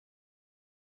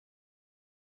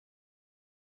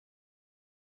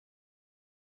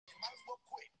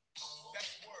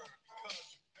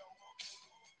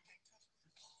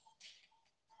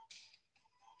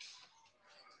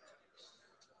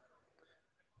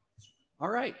All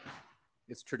right,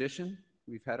 it's tradition.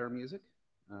 We've had our music.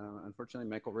 Unfortunately,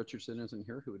 Michael Richardson isn't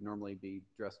here, who would normally be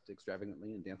dressed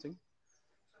extravagantly and dancing.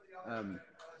 Um,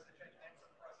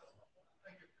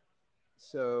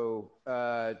 so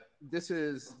this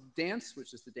is Dance,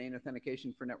 which is the Dane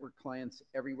authentication for network clients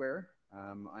everywhere.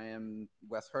 I am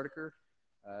Wes Hardiker.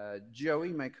 Joey,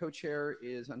 my co-chair,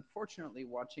 is unfortunately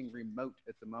watching remote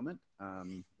at the moment,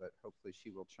 but hopefully she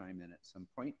will chime in at some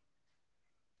point.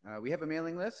 We have a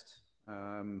mailing list.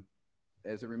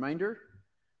 As a reminder,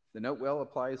 the note well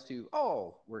applies to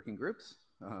all working groups.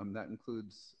 That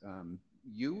includes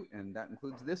you, and that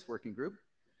includes this working group.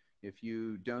 If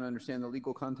you don't understand the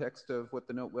legal context of what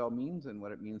the note well means and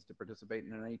what it means to participate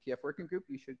in an IETF working group,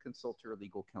 you should consult your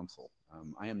legal counsel.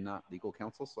 I am not legal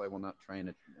counsel, so I will not try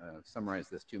and summarize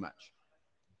this too much.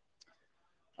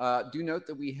 Do note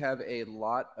that we have a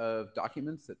lot of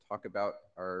documents that talk about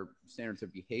our standards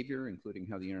of behavior, including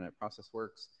how the internet process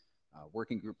works,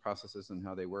 working group processes and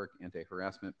how they work,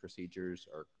 anti-harassment procedures,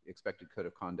 our expected code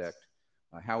of conduct,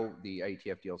 how the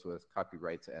IETF deals with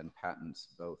copyrights and patents,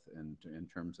 both in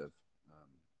terms of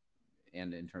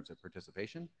and in terms of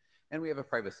participation. And we have a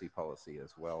privacy policy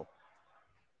as well.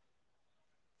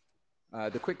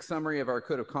 The quick summary of our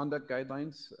code of conduct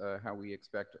guidelines, how we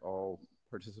expect all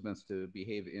participants to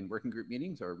behave in working group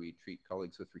meetings, are we treat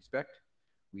colleagues with respect.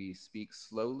 We speak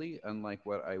slowly, unlike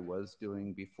what I was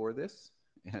doing before this,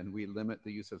 and we limit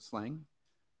the use of slang.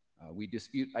 We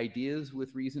dispute ideas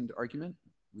with reasoned argument.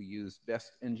 We use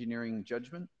best engineering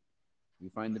judgment. We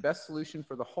find the best solution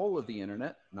for the whole of the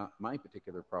internet, not my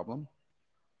particular problem.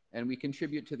 And we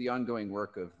contribute to the ongoing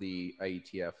work of the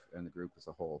IETF and the group as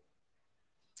a whole.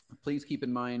 Please keep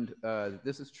in mind,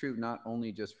 this is true not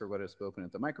only just for what is spoken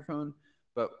at the microphone,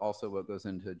 but also what goes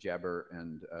into Jabber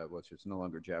and, which is no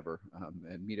longer Jabber,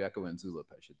 and Meet Echo and Zulip,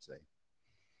 I should say.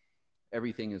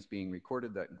 Everything is being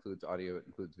recorded. That includes audio, it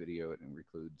includes video, it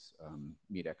includes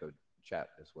Meet Echo chat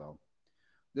as well.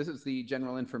 This is the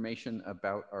general information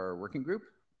about our working group.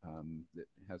 It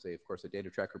has, of course, a data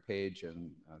tracker page, and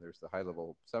there's the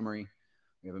high-level summary.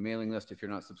 We have a mailing list if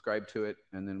you're not subscribed to it,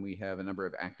 and then we have a number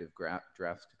of active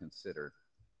drafts to consider.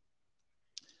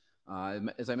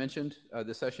 As I mentioned,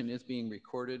 this session is being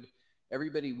recorded.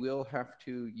 Everybody will have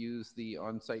to use the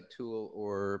on-site tool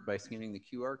or by scanning the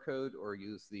QR code, or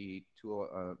use the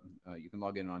tool. You can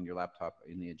log in on your laptop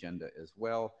in the agenda as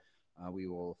well. We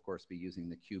will, of course, be using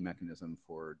the queue mechanism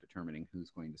for determining who's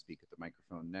going to speak at the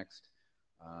microphone next,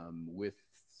 with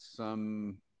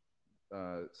some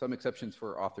exceptions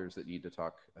for authors that need to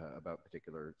talk about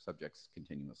particular subjects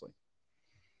continuously.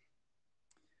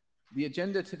 The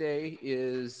agenda today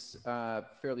is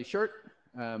fairly short.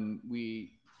 We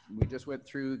just went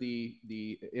through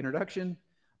the introduction.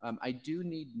 I do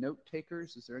need note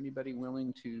takers. Is there anybody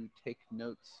willing to take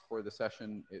notes for the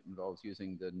session? It involves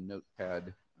using the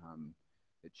notepad.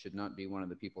 It should not be one of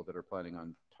the people that are planning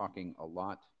on talking a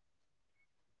lot.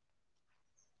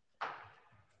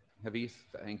 Havis,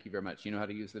 thank you very much. You know how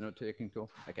to use the note-taking tool?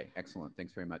 Okay, excellent.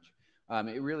 Thanks very much.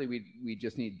 We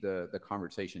just need the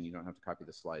conversation. You don't have to copy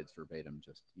the slides verbatim,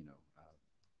 just,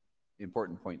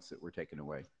 important points that were taken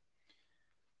away.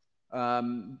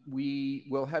 We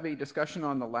will have a discussion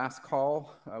on the last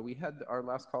call. Our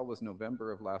last call was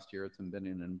November of last year. It's been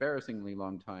an embarrassingly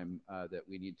long time that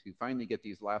we need to finally get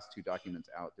these last two documents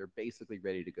out. They're basically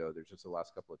ready to go. There's just the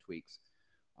last couple of tweaks.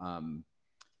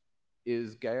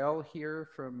 Is Gael here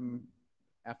from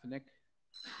Afinic?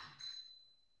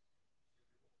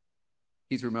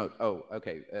 He's remote. Oh,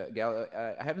 okay. Gael,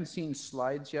 I haven't seen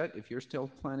slides yet. If you're still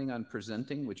planning on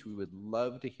presenting, which we would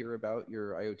love to hear about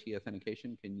your IoT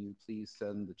authentication, can you please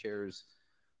send the chair's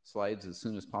slides as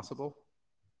soon as possible?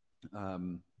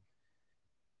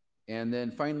 And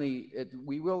then finally,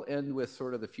 we will end with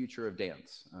sort of the future of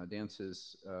dance. Dance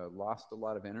has lost a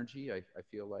lot of energy. I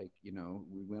feel like, we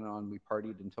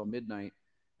partied until midnight,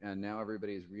 and now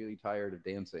everybody's really tired of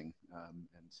dancing.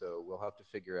 And so we'll have to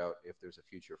figure out if there's a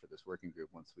future for this working group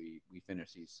once we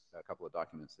finish these couple of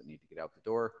documents that need to get out the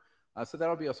door. So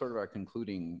that'll be a sort of our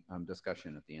concluding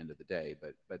discussion at the end of the day,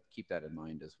 but keep that in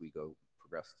mind as we go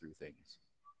progress through things.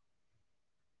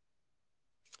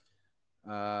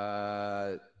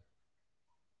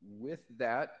 With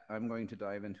that, I'm going to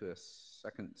dive into a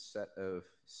second set of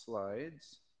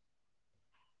slides.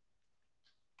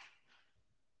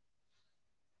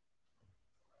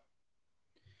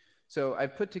 So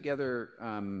I've put together,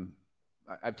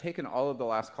 I've taken all of the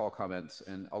last call comments,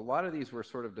 and a lot of these were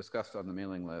sort of discussed on the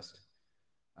mailing list.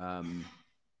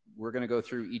 we're going to go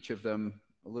through each of them,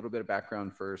 a little bit of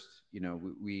background first. You know,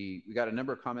 we got a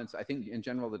number of comments. I think in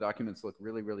general, the documents look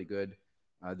really, really good.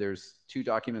 There's two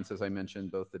documents, as I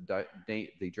mentioned, both the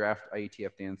draft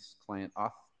IETF dance client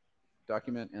auth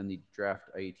document and the draft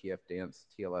IETF dance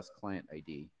TLS client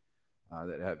ID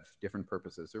that have different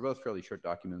purposes. They're both fairly short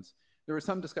documents. There was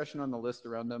some discussion on the list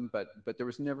around them, but there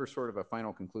was never sort of a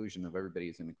final conclusion of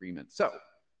everybody's in agreement. So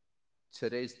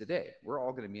today's the day. We're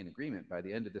all going to be in agreement by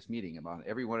the end of this meeting about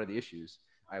every one of the issues.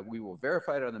 We will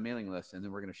verify it on the mailing list, and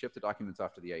then we're going to ship the documents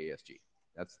off to the IESG.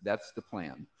 That's the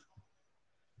plan.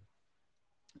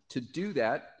 To do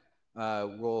that,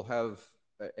 we'll have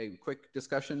a quick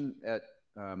discussion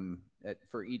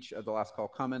for each of the last call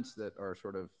comments that are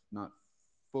sort of not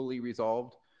fully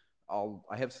resolved.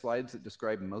 I have slides that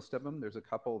describe most of them. There's a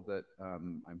couple that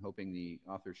I'm hoping the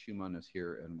author Schumann is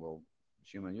here, and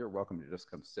Schumann, you're welcome to just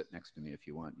come sit next to me if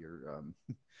you want. You're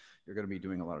going to be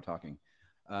doing a lot of talking.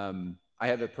 I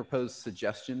have a proposed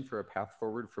suggestion for a path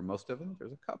forward for most of them.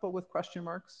 There's a couple with question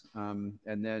marks, and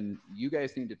then you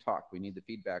guys need to talk. We need the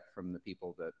feedback from the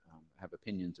people that have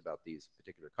opinions about these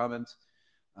particular comments.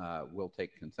 We'll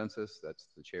take consensus, that's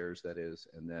the chairs, that is,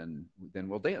 and then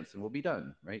we'll dance and we'll be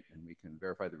done, right? And we can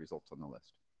verify the results on the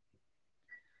list.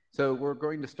 So we're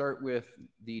going to start with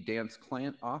the dance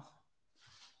client auth.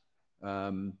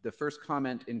 The first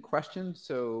comment in question,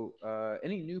 so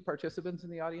any new participants in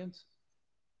the audience?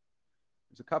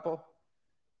 There's a couple.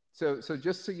 So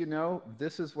just so you know,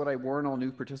 this is what I warn all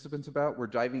new participants about. We're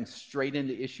diving straight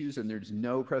into issues, and there's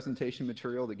no presentation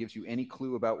material that gives you any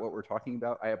clue about what we're talking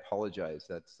about. I apologize.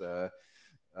 That's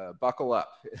buckle up,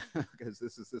 because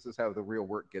this is how the real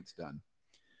work gets done.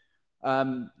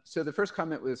 So the first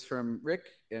comment was from Rick,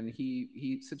 and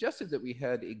he suggested that we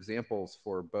had examples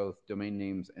for both domain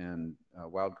names and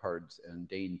wildcards and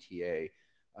Dane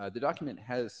TA. The document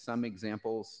has some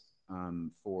examples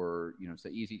for, so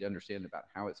easy to understand about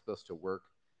how it's supposed to work.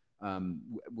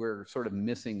 We're sort of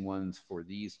missing ones for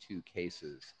these two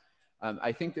cases.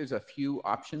 I think there's a few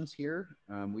options here.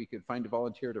 We could find a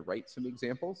volunteer to write some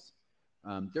examples.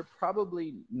 They're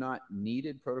probably not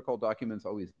needed. Protocol documents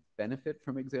always benefit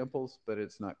from examples, but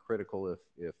it's not critical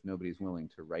if nobody's willing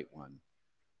to write one.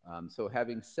 So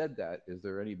having said that, is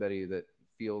there anybody that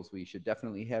feels we should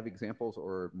definitely have examples,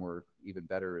 or more even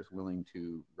better, is willing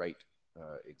to write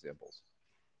examples?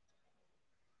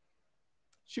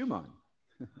 Schumann.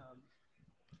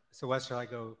 So Wes, shall I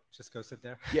just go sit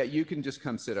there? Yeah, you can just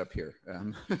come sit up here.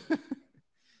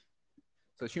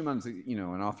 So Schumann's,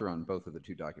 an author on both of the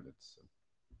two documents. So.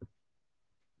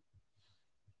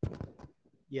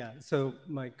 Yeah, so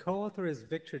my co-author is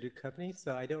Victor Duchovny,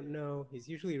 so I don't know, he's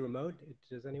usually remote.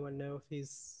 Does anyone know if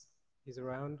he's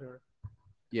around or?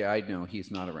 Yeah, I know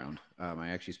he's not around. I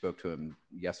actually spoke to him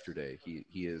yesterday. He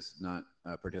is not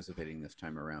participating this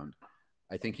time around.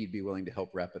 I think he'd be willing to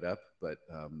help wrap it up, but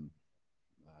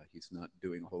he's not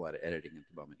doing a whole lot of editing at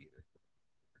the moment either.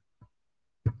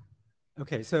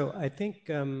 Okay, so I think,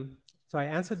 so I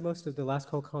answered most of the last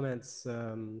call comments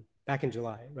back in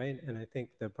July, right? And I think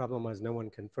the problem was no one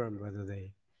confirmed whether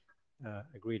they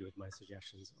agreed with my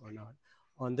suggestions or not.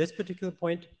 On this particular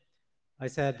point, I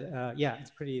said, yeah,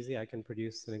 it's pretty easy. I can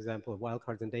produce an example of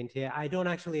wildcards and Dainty. I don't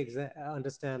actually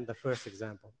understand the first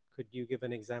example. Could you give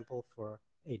an example for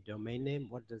a domain name?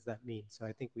 What does that mean? So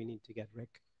I think we need to get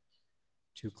Rick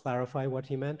to clarify what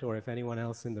he meant, or if anyone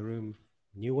else in the room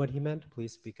knew what he meant,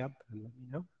 please speak up and let me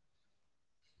know.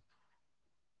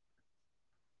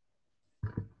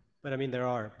 But I mean, there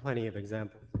are plenty of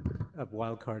examples of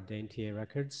wildcard Dainty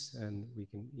records, and we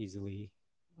can easily,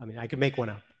 I could make one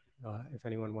up if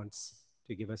anyone wants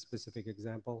to give a specific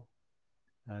example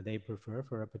they prefer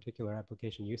for a particular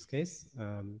application use case.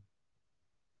 We'd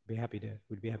be happy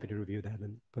to review that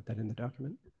and put that in the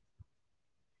document.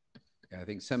 Yeah, I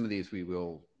think some of these we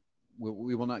will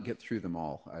not get through them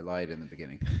all. I lied in the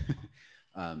beginning.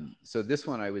 So this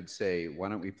one, I would say, why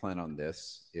don't we plan on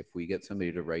this? If we get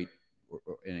somebody to write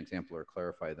an example or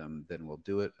clarify them, then we'll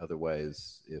do it.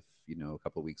 Otherwise, if a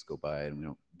couple of weeks go by and we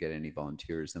don't get any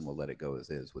volunteers, then we'll let it go as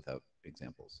is without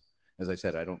examples. As I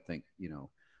said, I don't think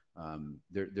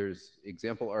there's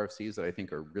example RFCs that I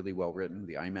think are really well written.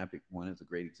 The IMAP one is a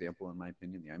great example, in my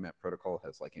opinion. The IMAP protocol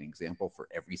has like an example for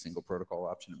every single protocol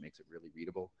option. It makes it really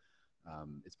readable.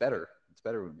 It's better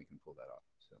when we can pull that off.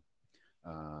 So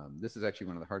this is actually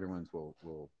one of the harder ones.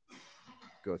 We'll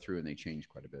go through, and they change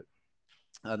quite a bit.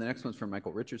 The next one's from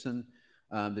Michael Richardson.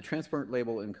 The transport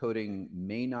label encoding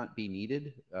may not be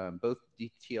needed. Both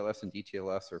DTLS and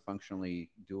DTLS are functionally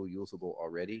dual usable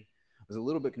already. I was a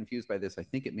little bit confused by this. I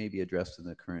think it may be addressed in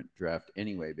the current draft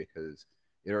anyway, because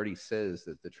it already says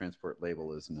that the transport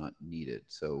label is not needed.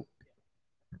 So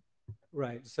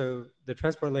Right. So the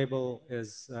transport label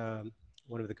is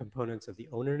one of the components of the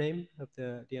owner name of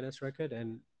the DNS record,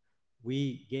 and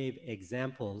we gave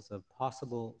examples of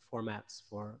possible formats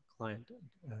for client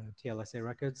TLSA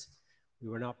records. We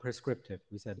were not prescriptive.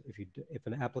 We said if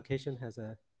an application has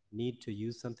a need to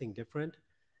use something different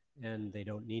and they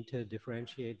don't need to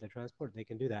differentiate the transport, they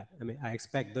can do that. I mean, I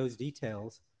expect those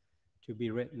details to be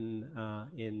written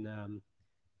in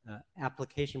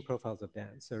application profiles of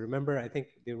dance. So remember, I think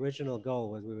the original goal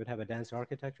was we would have a dance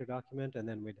architecture document, and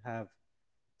then we'd have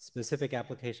specific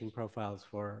application profiles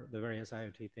for the various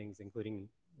IoT things, including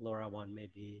LoRaWAN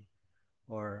maybe,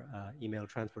 or email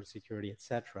transport security,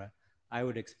 etc. I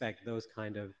would expect those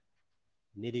kind of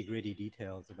nitty-gritty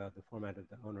details about the format of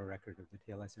the owner record of the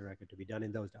TLSA record to be done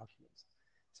in those documents.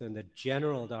 So in the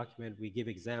general document, we give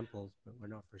examples, but we're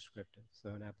not prescriptive. So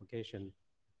an application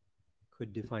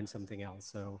could define something else.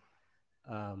 So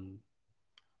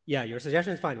yeah, your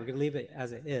suggestion is fine. We can leave it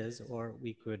as it is, or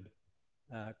we could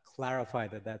clarify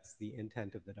that that's the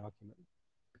intent of the document.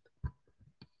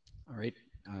 All right.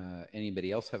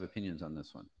 Anybody else have opinions on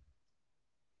this one?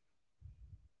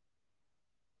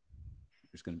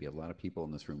 There's going to be a lot of people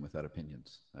in this room without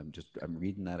opinions. I'm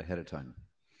reading that ahead of time.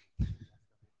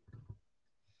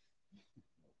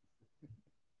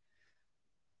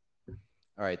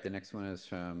 All right, the next one is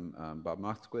from Bob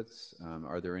Moskowitz.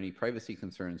 Are there any privacy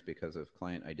concerns because of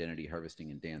client identity harvesting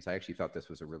in dance? I actually thought this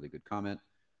was a really good comment.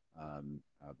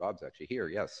 Bob's actually here,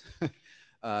 yes.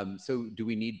 So do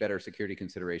we need better security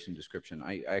consideration description?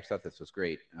 I actually thought this was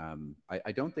great.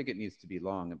 I don't think it needs to be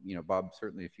long. You know, Bob,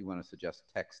 certainly if you want to suggest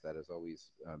text, that is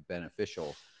always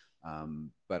beneficial.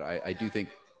 But I do think...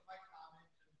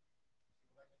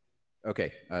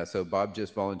 Okay, so Bob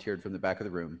just volunteered from the back of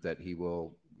the room that he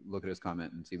will look at his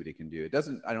comment and see what he can do. It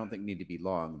doesn't, I don't think, need to be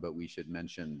long, but we should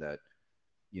mention that,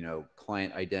 you know,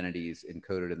 client identities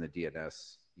encoded in the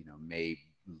DNS, you know, may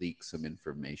leak some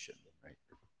information, right?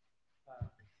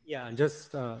 Yeah, and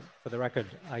just for the record,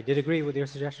 I did agree with your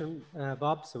suggestion,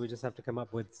 Bob, so we just have to come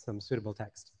up with some suitable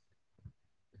text.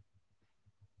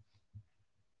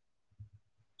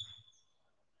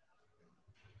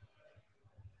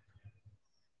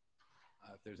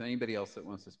 If there's anybody else that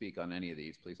wants to speak on any of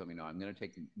these, please let me know. I'm going to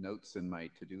take notes in my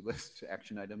to-do list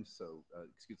action items, so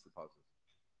excuse the pauses.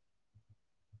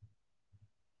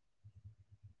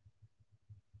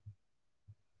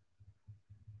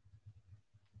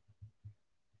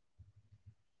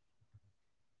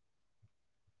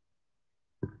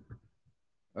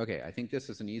 Okay, I think this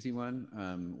is an easy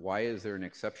one. Why is there an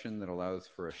exception that allows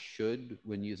for a should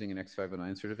when using an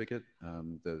X509 certificate?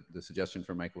 The suggestion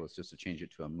from Michael is just to change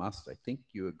it to a must. I think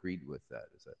you agreed with that.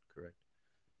 Is that correct?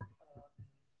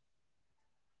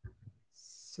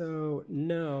 So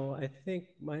no, I think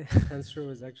my answer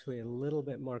was actually a little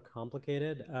bit more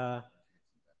complicated.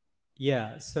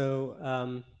 Yeah,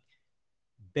 so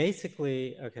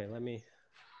basically, okay, let me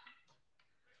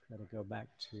try to go back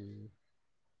to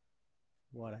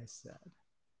what I said.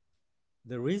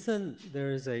 The reason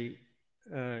there is a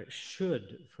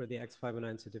should for the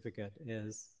X509 certificate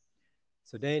is,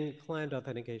 so in client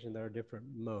authentication, there are different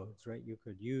modes, right? You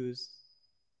could use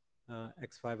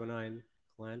X509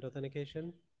 client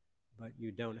authentication, but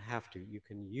you don't have to. You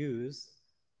can use,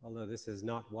 although this is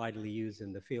not widely used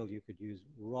in the field, you could use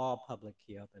raw public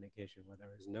key authentication where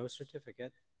there is no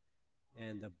certificate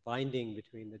and the binding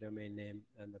between the domain name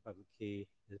and the public key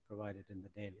is provided in the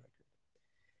DANE record.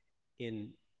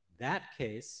 In that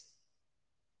case,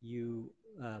 you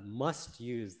must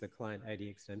use the client ID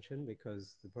extension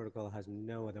because the protocol has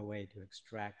no other way to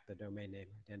extract the domain name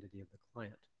identity of the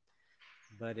client.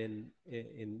 But in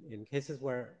cases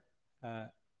where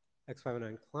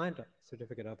X509 client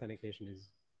certificate authentication is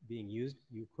being used,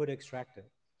 you could extract it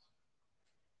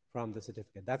from the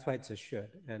certificate. That's why it's a should.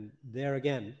 And there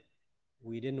again,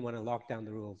 we didn't want to lock down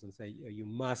the rules and say you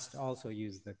must also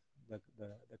use the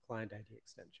client ID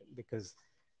extension because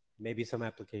maybe some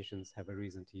applications have a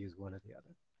reason to use one or the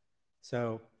other.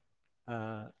 So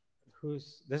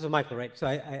this is Michael, right? So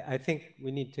I think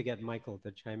we need to get Michael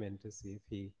to chime in to see if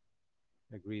he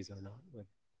agrees or not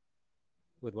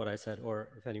with what I said, or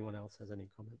if anyone else has any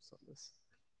comments on this.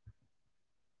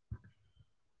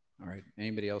 All right.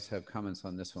 Anybody else have comments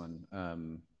on this one?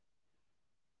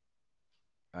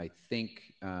 I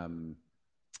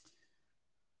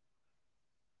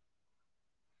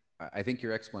think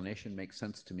your explanation makes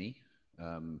sense to me.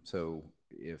 So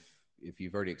if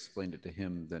you've already explained it to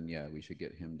him, then yeah, we should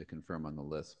get him to confirm on the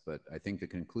list. But I think the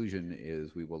conclusion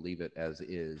is we will leave it as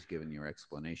is, given your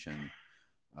explanation,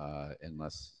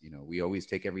 unless, you know, we always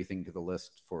take everything to the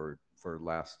list for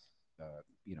last,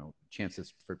 you know,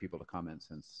 chances for people to comment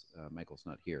since Michael's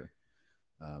not here.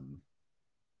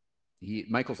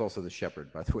 Michael's also the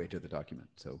shepherd, by the way, to the document.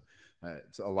 So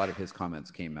a lot of his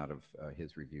comments came out of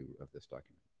his review of this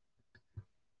document.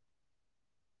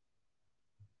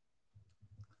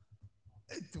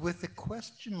 With a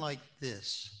question like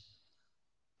this,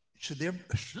 should there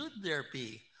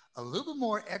be a little bit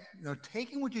more,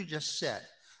 taking what you just said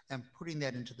and putting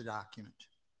that into the document?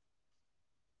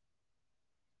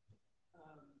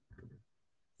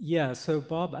 Yeah, so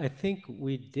Bob, I think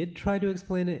we did try to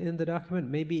explain it in the document.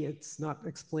 Maybe it's not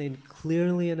explained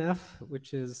clearly enough,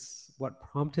 which is what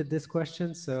prompted this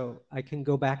question. So I can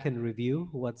go back and review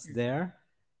what's there.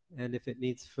 And if it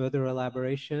needs further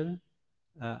elaboration,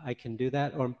 I can do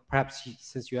that. Or perhaps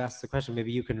since you asked the question,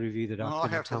 maybe you can review the document. I'll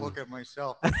have to look at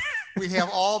myself. We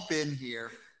have all been here,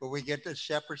 but we get to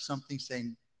shepherd something,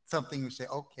 saying something, we say,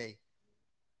 okay,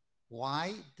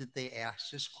 why did they ask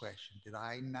this question? Did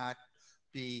I not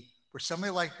for somebody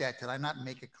like that, did I not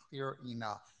make it clear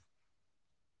enough?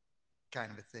 Kind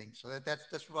of a thing. So that's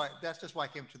just why I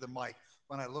came to the mic.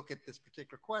 When I look at this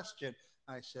particular question,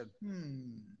 I said,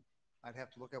 I'd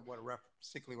have to look at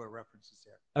particularly what reference is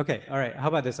there. Okay, all right. How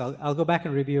about this? I'll go back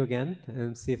and review again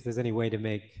and see if there's any way to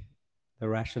make the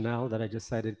rationale that I just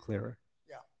cited clearer.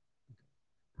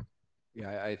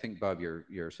 Yeah, I think, Bob,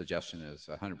 your suggestion is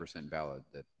 100% valid,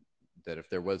 that if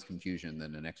there was confusion,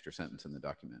 then an extra sentence in the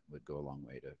document would go a long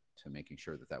way to making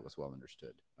sure that was well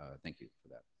understood. Thank you for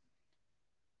that.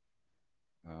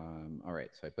 All right,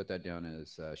 so I put that down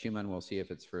as Shuman. We'll see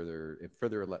if further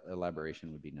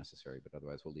elaboration would be necessary, but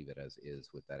otherwise we'll leave it as is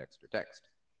with that extra text.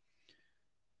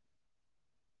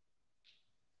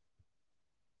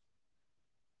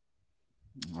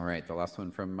 All right, the last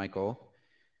one from Michael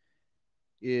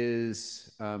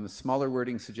is smaller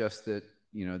wording suggests that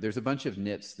there's a bunch of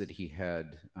nits that he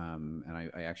had, and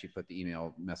I actually put the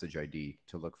email message ID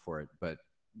to look for it, but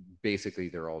basically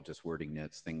they're all just wording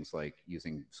nits, things like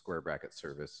using square bracket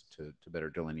service to better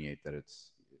delineate that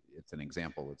it's an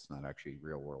example, it's not actually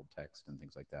real world text and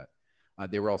things like that.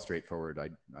 They were all straightforward.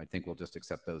 I think we'll just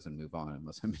accept those and move on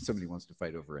unless somebody wants to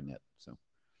fight over a nit. So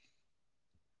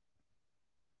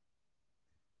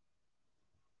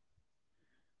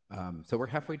we're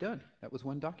halfway done. That was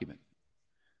one document.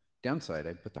 Downside,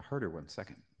 I put the harder one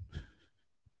second.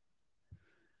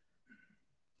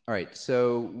 All right,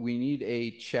 so we need a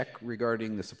check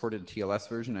regarding the supported TLS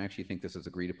version. I actually think this is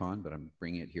agreed upon, but I'm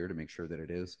bringing it here to make sure that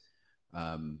it is.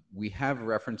 We have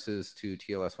references to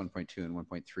TLS 1.2 and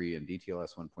 1.3 and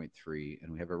DTLS 1.3,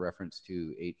 and we have a reference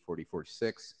to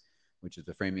 844.6, which is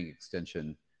the framing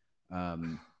extension.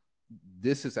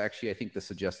 This is actually, I think, the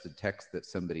suggested text that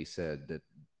somebody said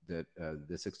that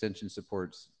this extension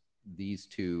supports these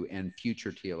two and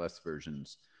future TLS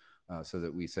versions, so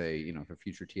that we say, if a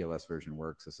future TLS version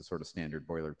works, this is sort of standard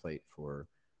boilerplate for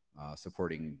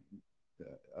supporting,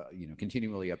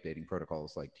 continually updating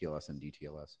protocols like TLS and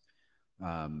DTLS.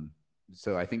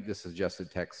 So I think this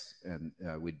suggested text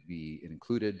would be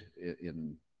included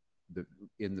in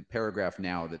the paragraph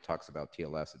now that talks about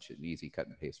TLS. It's an easy cut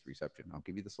and paste reception. I'll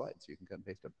give you the slides so you can cut and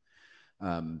paste them.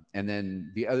 And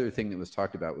then the other thing that was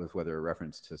talked about was whether a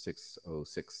reference to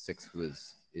 6066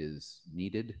 is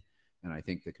needed. And I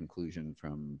think the conclusion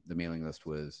from the mailing list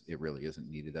was it really isn't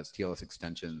needed. That's TLS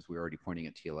extensions. We're already pointing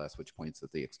at TLS, which points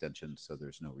at the extensions, so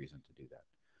there's no reason to do that.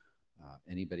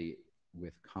 Anybody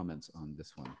with comments on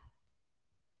this one?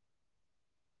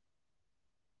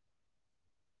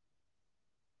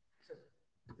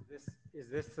 Is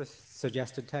this the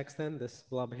suggested text then, this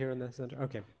blob here in the center?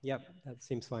 Okay, yep, that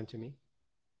seems fine to me.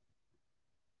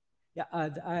 Yeah,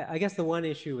 I guess the one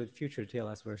issue with future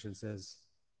TLS versions is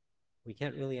we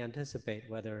can't really anticipate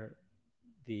whether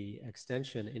the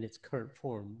extension in its current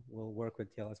form will work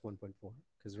with TLS 1.4.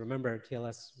 Because remember,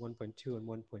 TLS 1.2 and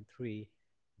 1.3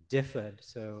 differed,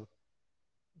 so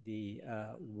the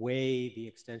way the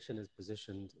extension is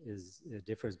positioned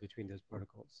differs between those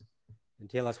protocols. In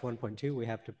TLS 1.2, we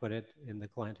have to put it in the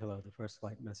client hello, the first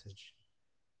flight message,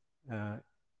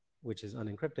 which is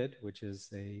unencrypted, which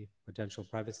is a potential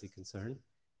privacy concern.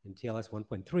 In TLS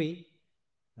 1.3,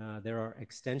 there are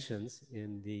extensions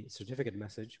in the certificate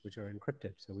message which are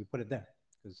encrypted, so we put it there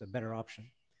because it's a better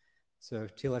option. So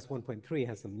if TLS 1.3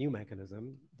 has some new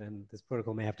mechanism, then this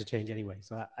protocol may have to change anyway.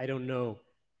 So I don't know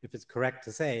if it's correct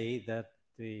to say that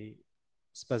the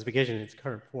specification in its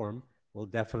current form will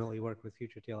definitely work with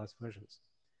future TLS versions,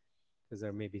 because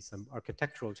there may be some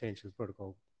architectural change to the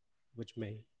protocol which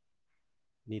may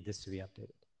need this to be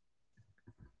updated.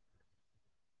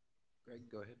 Greg,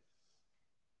 go ahead.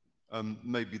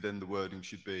 Maybe then the wording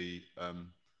should be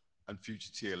and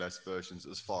future TLS versions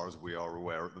as far as we are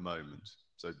aware at the moment.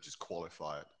 So just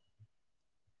qualify it.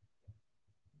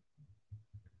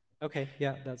 Okay,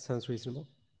 yeah, that sounds reasonable.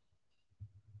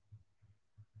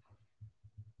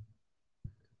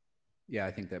 Yeah,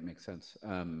 I think that makes sense.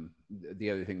 The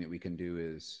other thing that we can do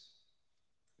is,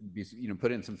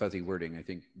 put in some fuzzy wording. I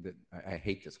think that I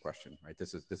hate this question, right?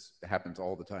 This happens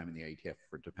all the time in the IETF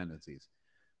for dependencies.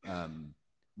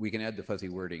 We can add the fuzzy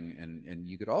wording, and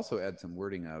you could also add some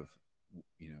wording of,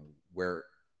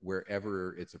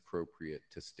 wherever it's appropriate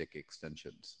to stick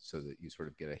extensions, so that you sort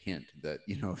of get a hint that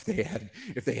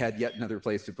if they had yet another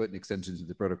place to put an extensions in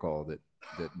the protocol, that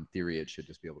in theory it should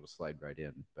just be able to slide right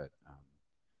in. But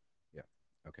yeah,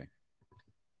 okay.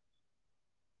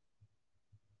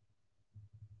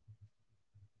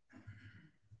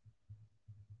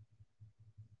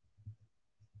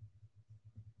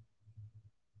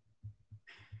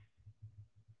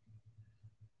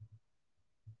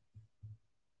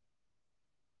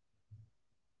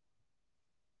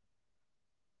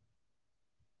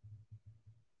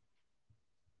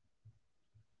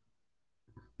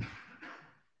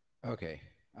 Okay,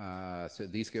 so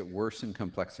these get worse in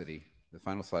complexity. The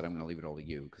final slide, I'm going to leave it all to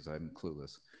you because I'm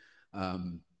clueless.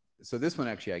 So this one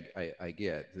actually I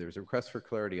get. There's a request for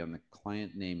clarity on the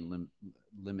client name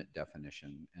limit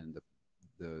definition, and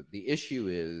the issue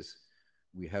is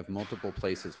we have multiple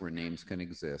places where names can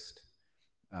exist.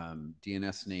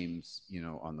 DNS names,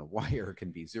 on the wire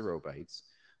can be 0 bytes.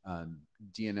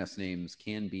 DNS names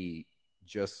can be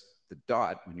just the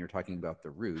dot when you're talking about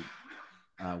the root.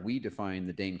 We define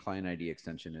the Dane client ID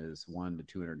extension as 1 to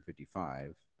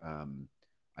 255.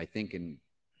 I think in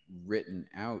written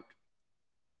out,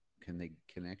 can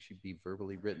actually be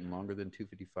verbally written longer than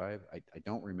 255? I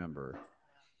don't remember.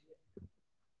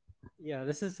 Yeah,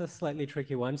 this is a slightly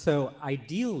tricky one. So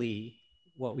ideally,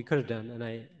 what we could have done, and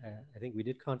I think we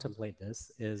did contemplate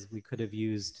this, is we could have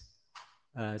used,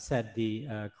 said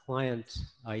the client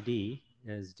ID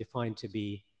is defined to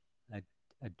be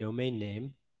a domain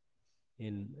name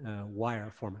in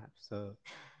wire format. So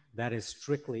that is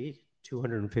strictly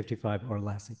 255 or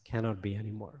less. It cannot be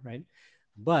anymore, right?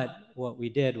 But what we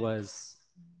did was,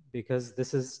 because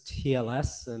this is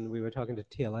TLS and we were talking to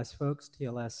TLS folks,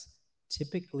 TLS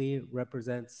typically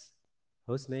represents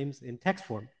host names in text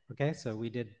form, okay? So we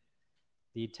did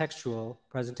the textual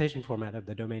presentation format of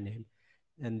the domain name.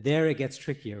 And there it gets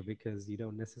trickier because you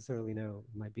don't necessarily know,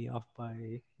 it might be off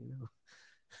by,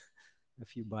 a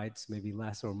few bytes, maybe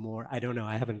less or more. I don't know,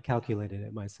 I haven't calculated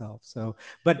it myself. So,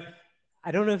 but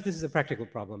I don't know if this is a practical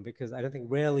problem because I don't think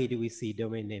rarely do we see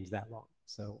domain names that long.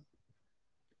 So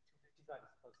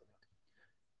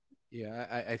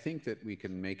Yeah, I think that we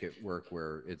can make it work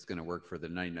where it's going to work for the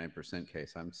 99%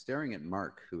 case. I'm staring at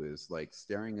Mark, who is like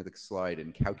staring at the slide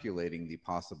and calculating the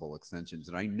possible extensions,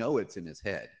 and I know it's in his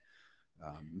head.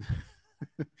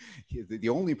 The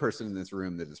only person in this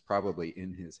room that is probably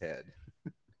in his head.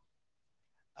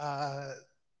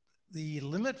 The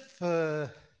limit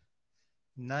for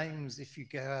names, if you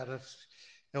go out of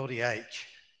LDH,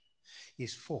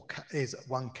 is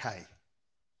 1K,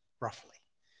 roughly.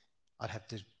 I'd have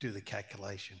to do the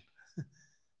calculation.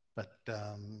 But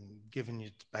given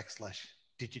it's backslash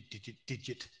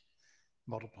digit,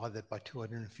 multiply that by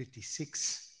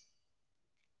 256,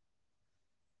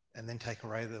 and then take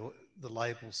away the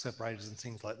labels, separators, and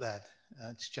things like that,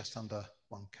 it's just under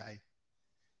 1K.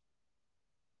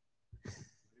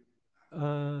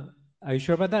 Are you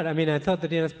sure about that? I mean, I thought the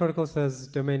DNS protocol says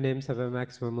domain names have a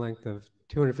maximum length of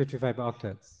 255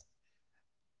 octets.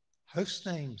 Host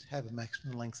names have a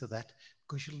maximum length of that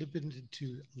because you're limited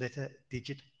to letter,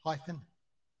 digit, hyphen.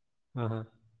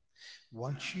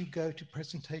 Once you go to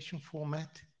presentation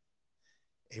format,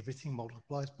 everything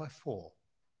multiplies by 4.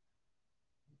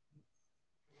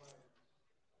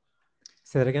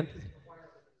 Say that again?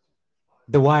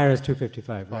 The wire is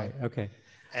 255, right? Okay.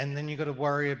 And then you've got to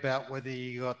worry about whether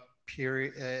you got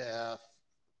period,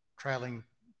 trailing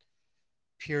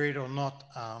period or not.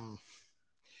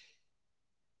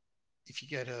 If you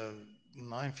go to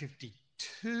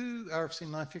 952, RFC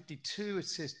 952, it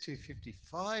says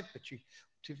 255, but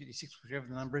 256, whichever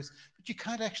the number is, but you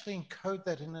can't actually encode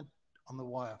that in on the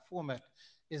wire format.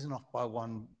 Isn't off by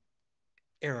 1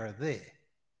 error there.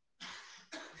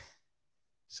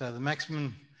 So the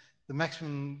maximum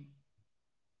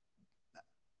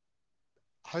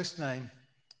host name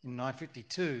in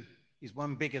 952 is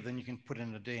 1 bigger than you can put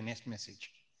in a DNS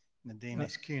message, in the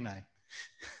DNS queue name.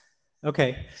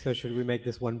 Okay, so should we make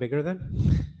this 1 bigger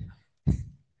then?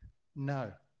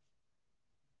 No.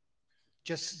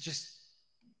 Just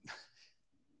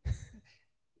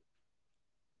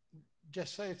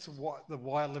say it's the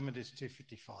wire limit is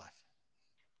 255,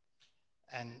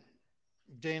 and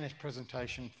DNS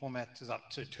presentation format is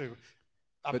up to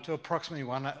up to approximately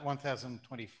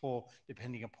 1024,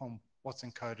 depending upon what's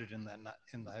encoded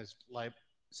in those labels.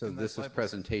 So this is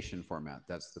presentation format.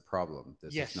 That's the problem.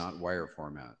 This is not wire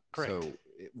format. Correct. So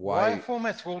wire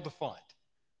format's well defined.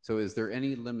 So is there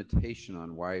any limitation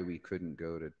on why we couldn't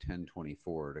go to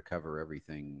 1024 to cover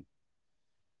everything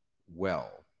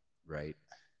well, right?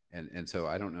 And so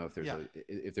I don't know if there's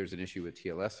if there's an issue with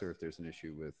TLS or if there's an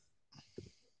issue with.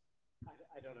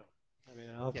 I don't know. I mean,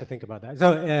 I'll have to think about that.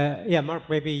 So yeah, Mark,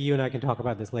 maybe you and I can talk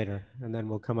about this later, and then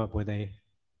we'll come up with a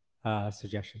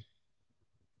suggestion.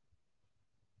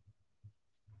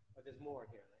 But there's more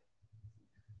here.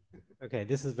 Right? Okay,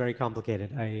 this is very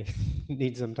complicated. I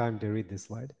need some time to read this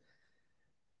slide.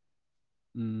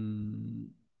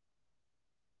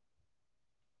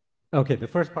 Okay, the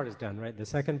first part is done, right? The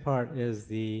second part is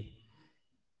the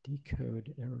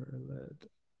decode error alert.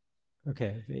 Okay,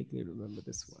 I vaguely remember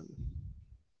this one.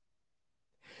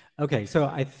 Okay, so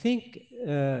I think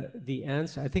the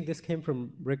answer, I think this came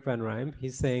from Rick Van Rijn.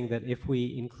 He's saying that if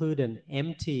we include an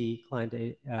empty client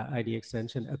ID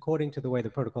extension, according to the way the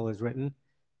protocol is written,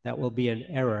 that will be an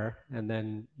error, and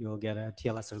then you'll get a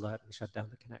TLS alert and shut down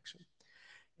the connection.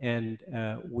 And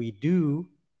we do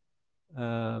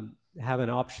have an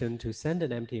option to send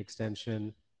an empty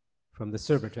extension from the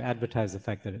server to advertise the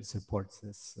fact that it supports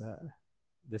this,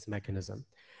 this mechanism.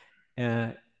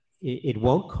 It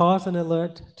won't cause an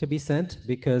alert to be sent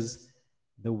because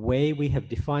the way we have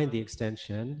defined the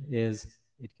extension is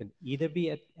it can either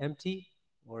be empty,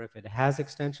 or if it has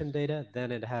extension data,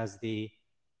 then it has the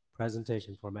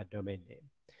presentation format domain name.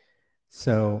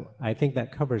 So I think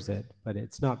that covers it, but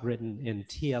it's not written in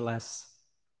TLS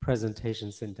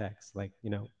presentation syntax, like, you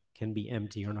know, can be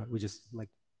empty or not. We just like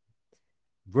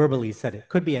verbally said it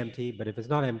could be empty, but if it's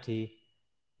not empty,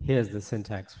 here's the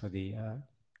syntax for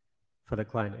the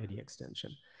client ID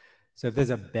extension. So if there's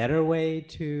a better way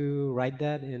to write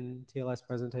that in TLS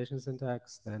presentation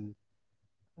syntax, then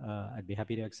I'd be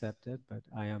happy to accept it, but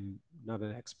I am not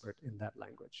an expert in that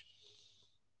language.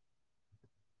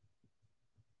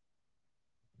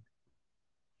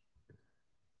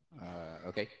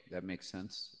 Okay, that makes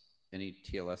sense. Any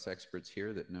TLS experts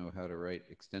here that know how to write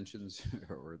extensions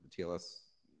or the TLS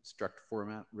struct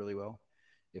format really well?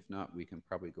 If not, we can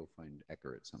probably go find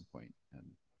Ecker at some point, and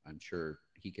I'm sure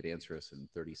he could answer us in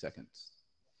 30 seconds.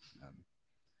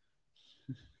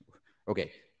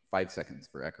 Okay, 5 seconds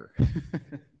for Ecker.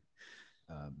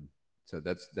 So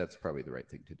that's probably the right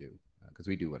thing to do, because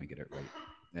we do want to get it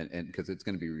right, and because it's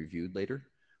going to be reviewed later,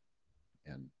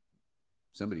 and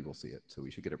somebody will see it, so we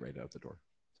should get it right out the door.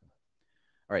 So.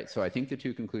 All right, so I think the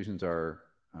two conclusions are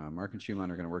Mark and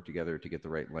Schumann are going to work together to get the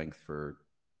right length for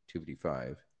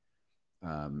 255,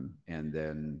 and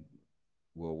then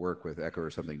we'll work with Echo or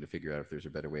something to figure out if there's a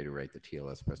better way to write the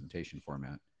TLS presentation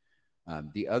format.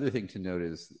 The other thing to note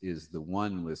is the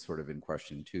one was sort of in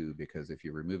question too, because if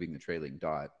you're removing the trailing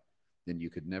dot, then you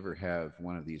could never have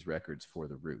one of these records for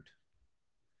the root.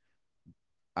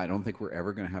 I don't think we're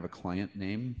ever going to have a client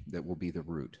name that will be the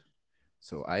root.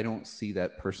 So I don't see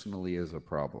that personally as a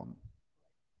problem.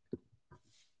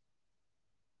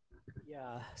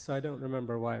 Yeah, so I don't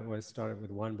remember why it was started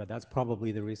with 1, but that's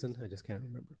probably the reason. I just can't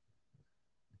remember.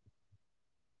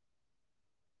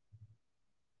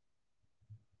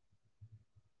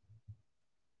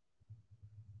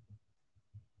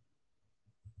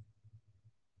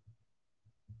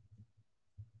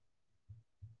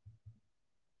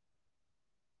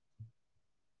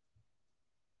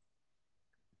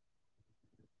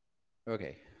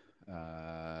 Okay,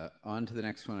 on to the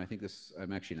next one. I think this,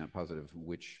 I'm actually not positive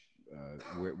which,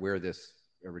 where this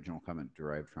original comment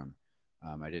derived from.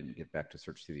 I didn't get back to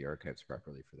search through the archives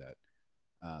properly for that.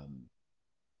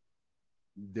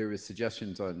 There was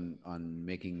suggestions on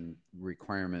making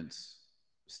requirements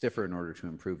stiffer in order to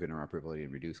improve interoperability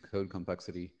and reduce code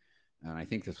complexity. And I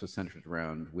think this was centered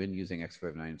around when using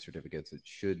X59 certificates, it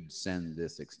should send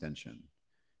this extension.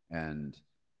 And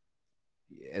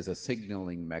as a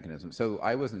signaling mechanism. So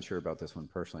I wasn't sure about this one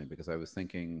personally because I was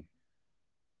thinking,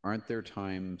 aren't there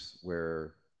times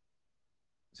where,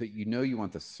 so you know you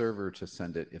want the server to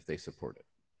send it if they support it,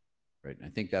 right? And I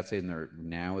think that's in there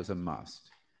now as a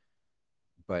must.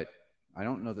 But I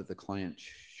don't know that the client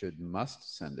should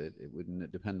must send it. It wouldn't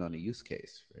depend on a use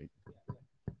case, right?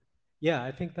 Yeah,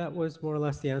 I think that was more or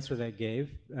less the answer they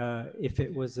gave. If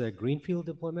it was a greenfield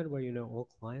deployment where, you know, all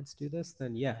clients do this,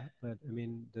 then yeah. But I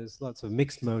mean, there's lots of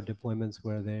mixed mode deployments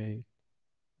where they,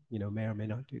 you know, may or may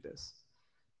not do this.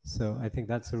 So I think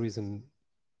that's the reason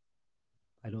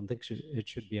I don't think it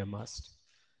should be a must.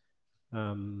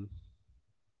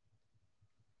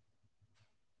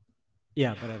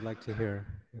 Yeah, but I'd like to hear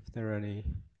if there are any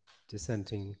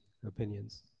dissenting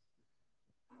opinions.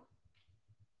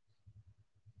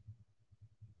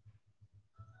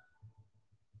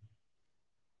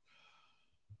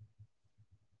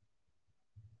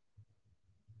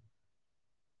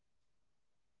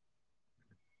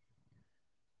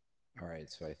 All right,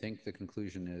 so I think the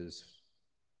conclusion is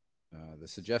the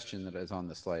suggestion that is on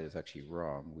the slide is actually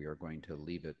wrong. We are going to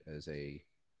leave it as a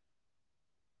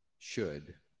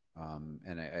should.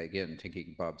 Again,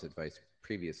 taking Bob's advice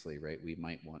previously, right, we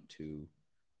might want to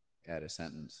add a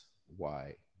sentence,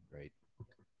 why, right?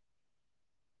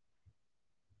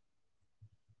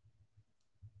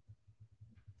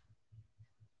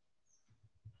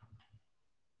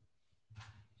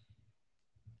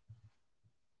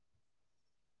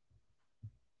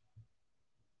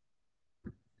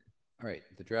 All right,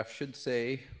 the draft should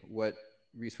say what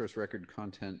resource record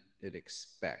content it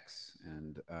expects.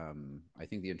 And I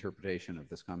think the interpretation of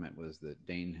this comment was that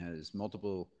Dane has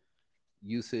multiple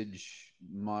usage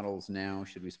models now.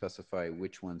 Should we specify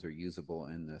which ones are usable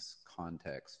in this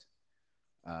context?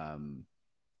 And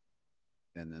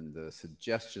then the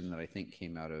suggestion that I think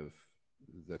came out of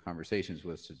the conversations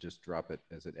was to just drop it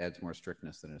as it adds more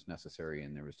strictness than is necessary.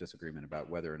 And there was disagreement about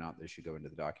whether or not this should go into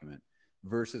the document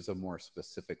versus a more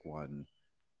specific one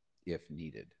if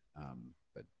needed.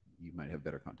 But you might have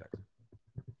better context.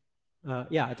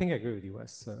 Yeah, I think I agree with you,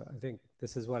 Wes. I think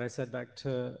this is what I said back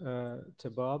to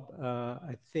Bob.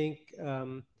 I think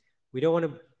we don't want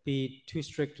to be too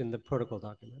strict in the protocol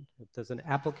document. If there's an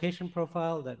application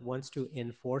profile that wants to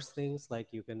enforce things like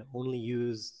you can only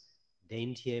use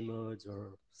Dane TA modes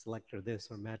or selector this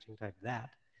or matching type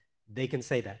that, they can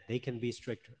say that. They can be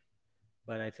stricter.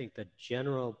 But I think the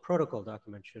general protocol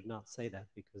document should not say that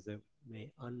because it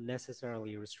may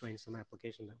unnecessarily restrain some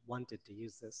application that wanted to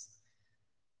use this.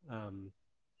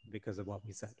 Because of what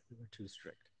we said, we were too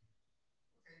strict.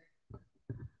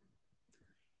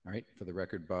 All right, for the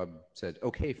record, Bob said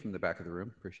okay from the back of the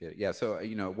room. Appreciate it. Yeah, so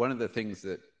one of the things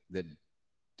that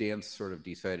Dance sort of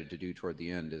decided to do toward the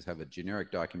end is have a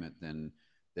generic document then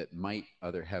that might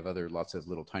have other lots of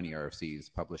little tiny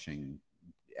RFCs publishing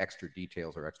extra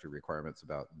details or extra requirements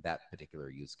about that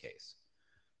particular use case.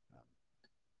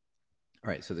 All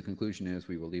right, so the conclusion is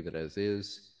we will leave it as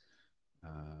is.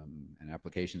 And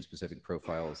application-specific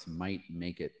profiles might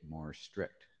make it more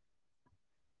strict.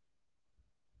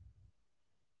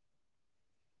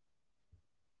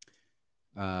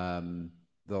 The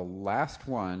last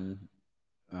one,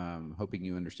 hoping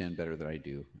you understand better than I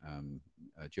do.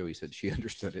 Joey said she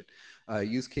understood it.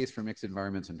 Use case for mixed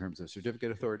environments in terms of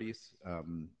certificate authorities.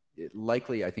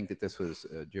 Likely, I think that this was,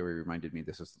 Joey reminded me,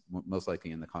 this was most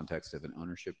likely in the context of an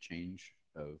ownership change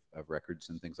of records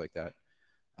and things like that.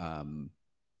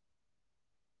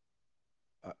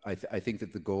 I think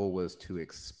that the goal was to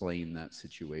explain that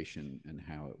situation and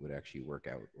how it would actually work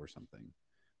out or something.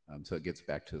 So it gets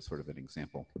back to sort of an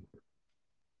example.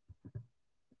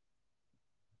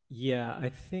 Yeah, I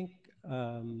think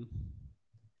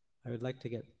I would like to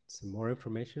get some more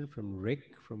information from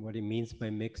Rick from what he means by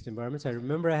mixed environments. I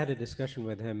remember I had a discussion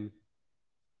with him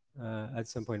at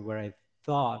some point where I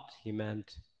thought he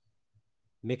meant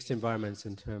mixed environments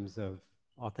in terms of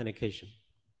authentication.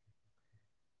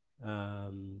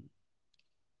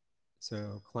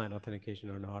 So client authentication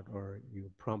or not, or you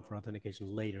prompt for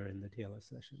authentication later in the TLS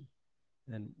session.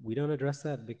 And we don't address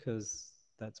that because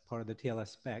that's part of the TLS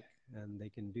spec and they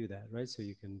can do that, right? So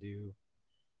you can do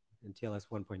in TLS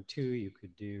 1.2, you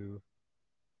could do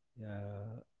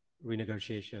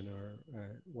renegotiation, or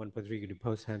 1.3, you could do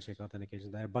post-handshake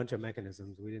authentication. There are a bunch of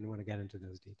mechanisms. We didn't want to get into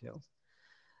those details.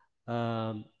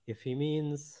 If he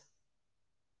means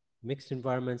mixed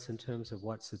environments in terms of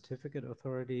what certificate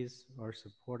authorities are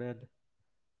supported,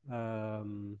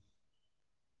 I'm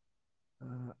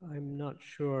not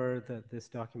sure that this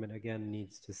document, again,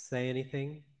 needs to say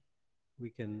anything. We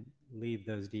can leave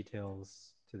those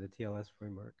details to the TLS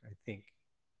framework, I think.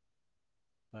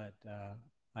 But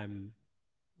I'm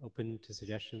open to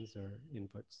suggestions or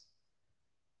inputs.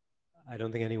 I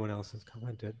don't think anyone else has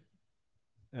commented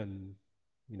and,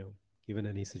 given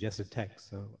any suggested text,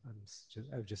 so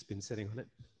I've just been sitting on it.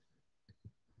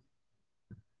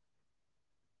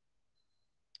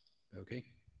 Okay.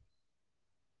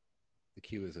 The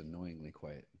queue is annoyingly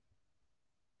quiet.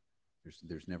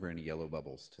 There's never any yellow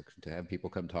bubbles to have people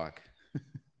come talk.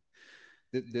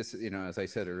 This, as I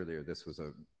said earlier, this was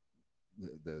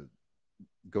the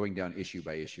going down issue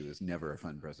by issue is never a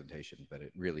fun presentation, but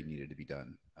it really needed to be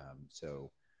done.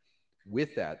 So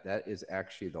with that is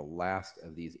actually the last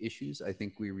of these issues. I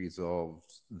think we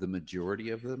resolved the majority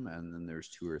of them, and then there's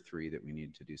 2 or 3 that we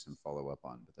need to do some follow-up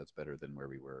on, but that's better than where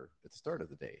we were at the start of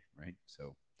the day, right?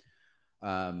 So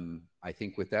I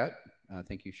think with that,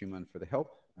 thank you, Shuman, for the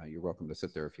help. You're welcome to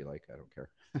sit there if you like. I don't care.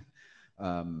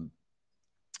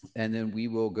 And then we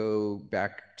will go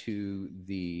back to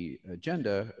the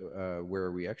agenda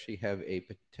where we actually have a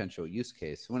potential use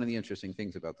case. One of the interesting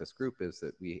things about this group is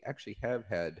that we actually have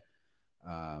had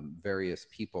various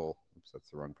people, oops,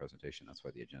 that's the wrong presentation, that's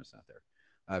why the agenda's not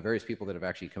there, various people that have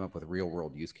actually come up with real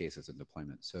world use cases and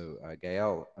deployment. So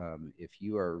Gael, if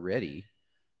you are ready,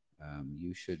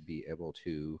 you should be able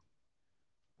to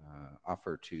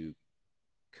offer to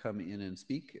come in and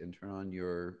speak and turn on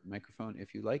your microphone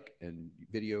if you like and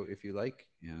video if you like,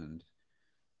 and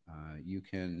you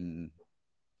can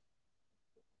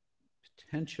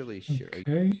potentially share.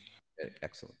 Okay.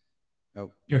 Excellent.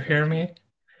 Oh, you hear me?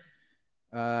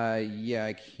 Yeah,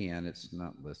 I can. It's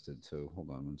not listed, so hold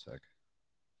on one sec.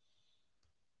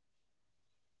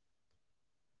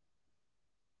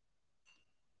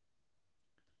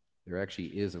 There actually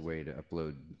is a way to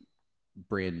upload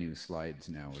brand new slides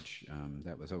now, which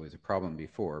that was always a problem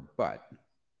before, but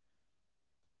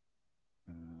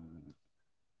so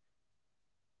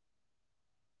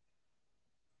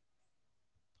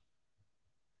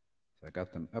I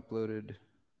got them uploaded,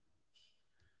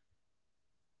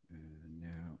 and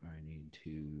now I need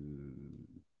to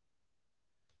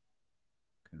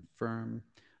confirm.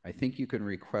 I think you can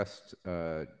request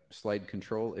slide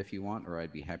control if you want, or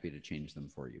I'd be happy to change them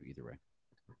for you either way.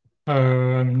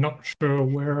 I'm not sure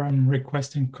where I'm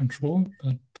requesting control,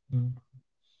 but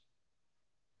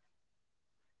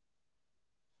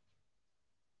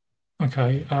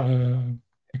okay,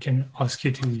 I can ask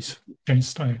you to change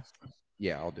style.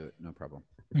 Yeah, I'll do it, no problem.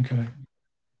 Okay.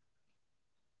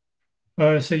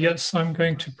 So yes, I'm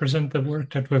going to present the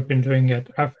work that we've been doing at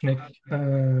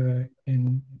AFNIC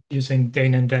in using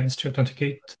DANE and DANCE to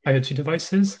authenticate IoT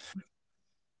devices.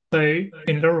 So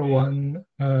in LoRaWAN,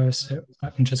 so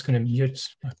I'm just going to mute.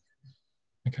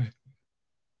 Okay.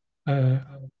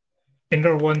 In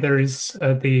LoRaWAN, there is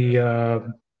the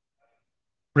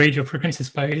radio frequency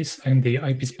space and the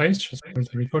IP space, just for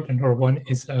the record. And LoRaWAN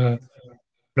is a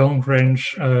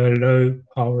long-range,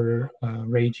 low-power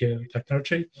radio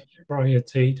technology for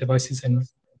IoT devices and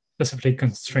specifically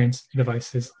constrained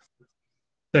devices.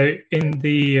 So in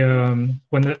the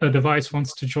when a device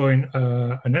wants to join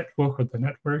a network or the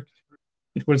network,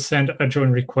 it will send a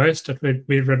join request that will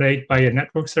be relayed by a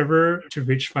network server to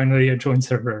reach finally a join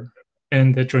server.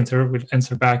 And the join server will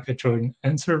answer back a join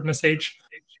answer message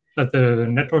that the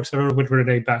network server would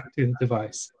relay back to the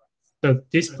device. So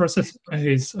this process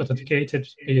is authenticated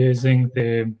using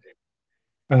the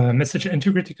message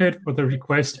integrity code for the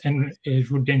request, and it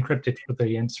would be encrypted for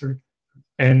the answer.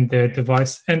 And the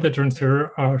device and the join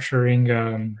server are sharing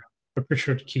a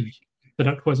pre-shared key. So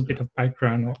that was a bit of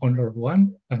background on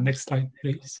LoRaWAN. Next slide,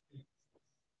 please.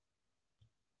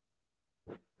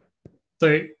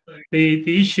 So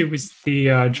the issue with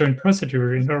the joint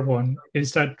procedure in LoRaWAN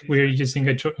is that we're using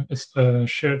a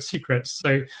shared secret.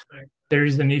 So there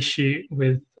is an issue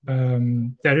with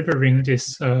delivering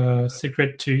this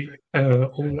secret to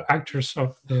all actors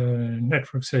of the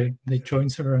network, so the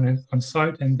joint server on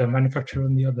side and the manufacturer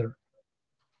on the other.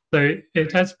 So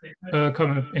it has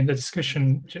come up in the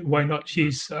discussion, why not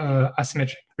use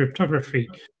asymmetric cryptography?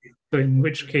 So in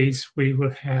which case we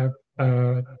will have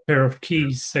a pair of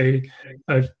keys, so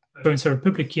a joint server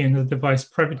public key and the device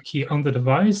private key on the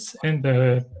device, and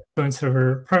the joint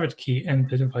server private key and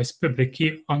the device public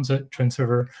key on the joint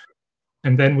server.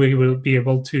 And then we will be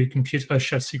able to compute a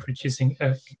shared secret using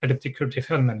elliptic curvative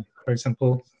element, for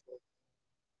example.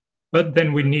 But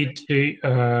then we need to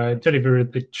deliver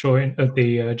the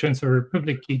joint server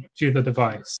public key to the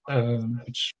device,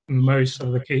 which most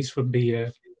of the case would be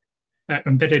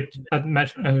embedded at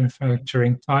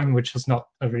manufacturing time, which is not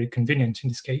very convenient in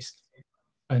this case.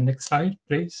 Next slide,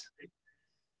 please.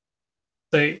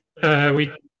 So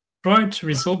we tried to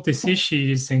resolve this issue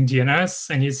using DNS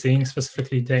and using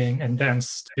specifically DANE and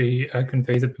DANCE to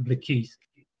convey the public keys.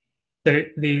 So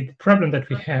the problem that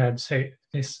we had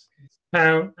is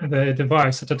how the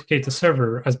device authenticates the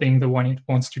server as being the one it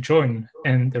wants to join,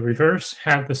 and the reverse,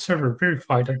 how the server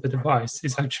verified that the device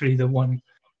is actually the one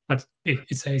that it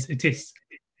says it is.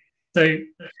 So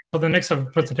for the next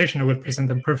presentation, I will present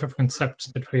the proof of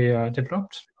concept that we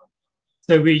developed.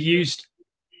 So we used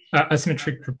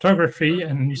asymmetric cryptography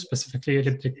and specifically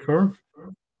elliptic curve.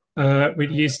 We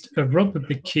used a raw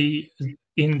public key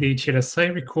in the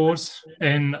TLSA records,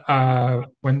 and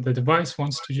when the device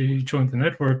wants to join the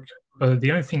network,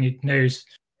 the only thing it knows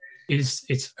is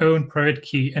its own private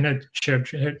key and a shared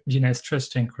DNS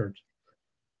trust anchored.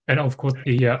 And of course,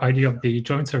 the ID of the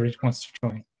join server it wants to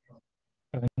join.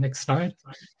 Next slide.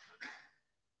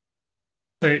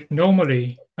 So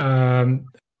normally,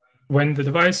 when the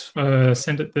device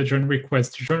sends the join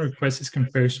request is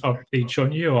composed of the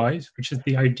join UI, which is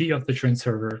the ID of the join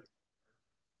server,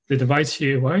 the device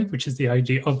UI, which is the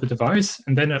ID of the device,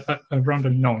 and then a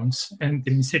random nonce, and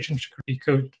the message integrity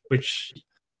code, which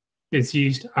is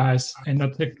used as an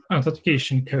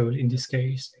authentication code in this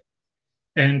case.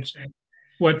 And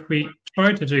what we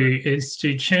try to do is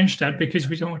to change that, because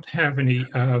we don't have any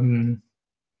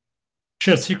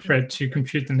shared secret to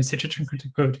compute the message integrity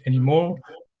code anymore,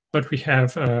 but we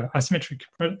have asymmetric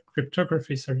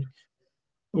cryptography, sorry.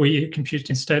 We compute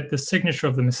instead the signature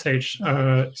of the message.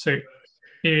 So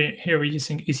here we're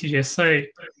using ECDSA,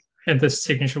 and the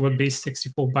signature will be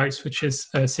 64 bytes, which is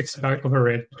a 60 byte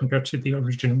overhead compared to the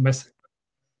original message.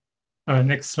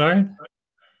 Next slide.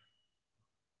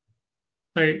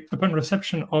 So upon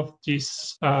reception of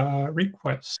this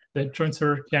request, the join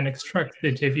server can extract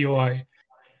the JVOI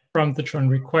from the join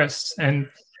requests and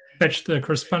fetch the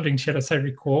corresponding TLSI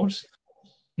record,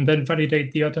 and then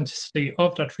validate the authenticity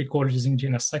of that record using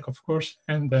DNSSEC, of course.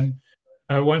 And then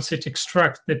once it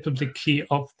extracts the public key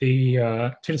of the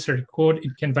TLSI record,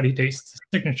 it can validate the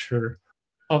signature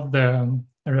of the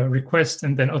request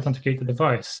and then authenticate the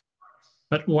device.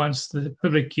 But once the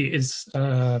public key is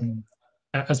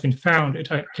has been found, it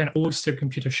can also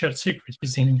compute a shared secret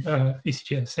using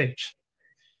ECGSH.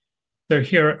 So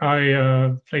here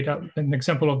I played out an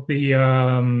example of the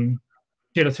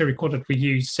TLSI record that we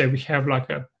use. So we have like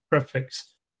a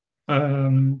prefix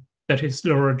that is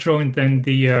lower joined than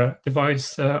the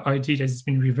device ID that has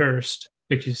been reversed,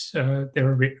 because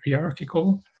they're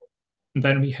hierarchical. And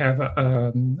then we have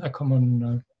a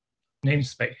common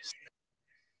namespace.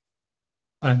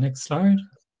 Next slide.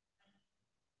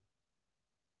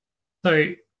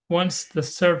 So once the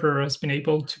server has been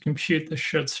able to compute the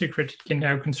shared secret, it can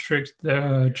now construct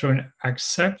the join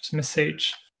accept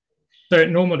message. So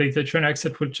normally the join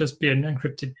accept would just be an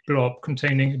encrypted blob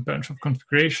containing a bunch of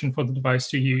configuration for the device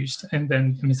to use, and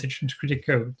then the message integrity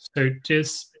code. So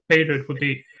this payload would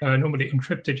be normally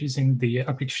encrypted using the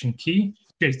application key,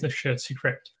 which is the shared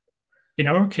secret. In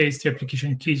our case, the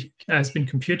application key has been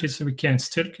computed, so we can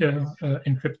still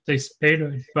encrypt this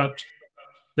payload, but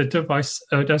the device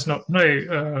does not know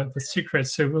the secret,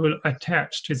 so we will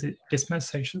attach to this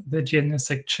message the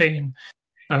DNSSEC chain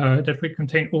that will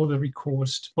contain all the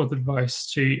records for the device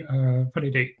to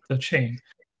validate the chain.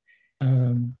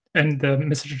 And the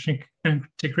message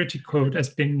integrity code has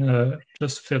been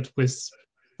just filled with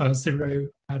 0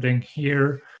 padding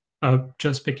here,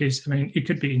 just because, I mean, it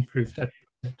could be improved at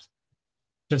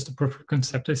just a proof of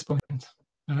concept at this point.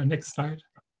 Next slide.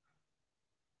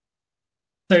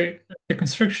 So the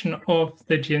construction of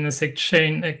the DNSSEC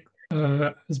chain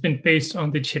has been based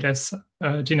on the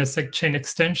DNSSEC chain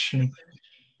extension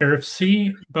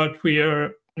RFC, but we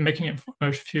are making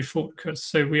a few shortcuts.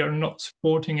 So we are not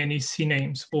supporting any C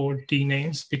names or D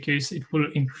names, because it will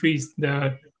increase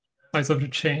the size of the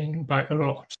chain by a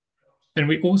lot. And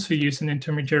we also use an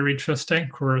intermediary trust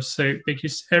anchor. So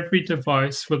because every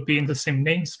device will be in the same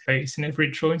namespace and every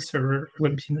join server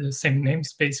will be in the same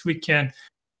namespace, we can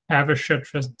have a shared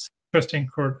trust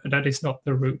anchor that is not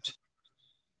the root.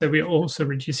 So we're also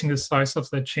reducing the size of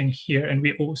the chain here, and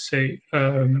we also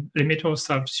limit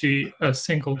ourselves to a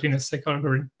single DNSSEC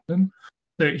algorithm.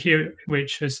 So here we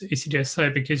choose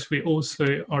ECDSA because we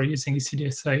also are using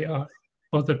ECDSA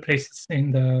other places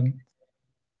in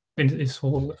this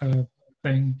whole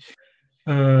thing.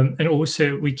 And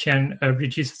also we can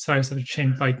reduce the size of the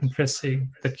chain by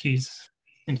compressing the keys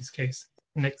in this case.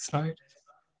 Next slide.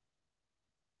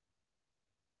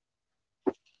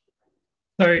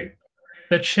 So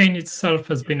the chain itself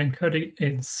has been encoded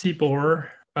in CBOR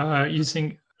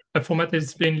using a format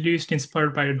that's been loosely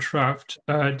inspired by a draft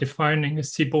defining a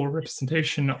CBOR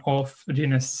representation of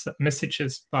DNS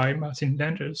messages by Martin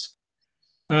Landers.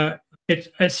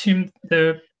 It assumed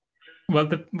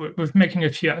we're making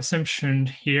a few assumptions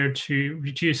here to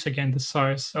reduce again the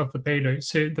size of the payload.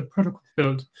 So the protocol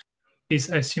field is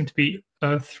assumed to be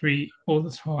 3 all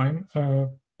the time.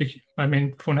 I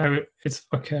mean, for now it's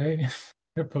okay.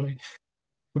 Hopefully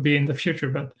will be in the future,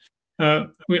 but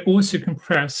we also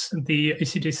compress the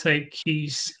ECDSA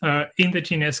keys in the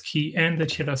DNS key and the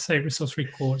TLSA resource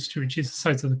records to reduce the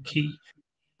size of the key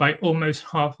by almost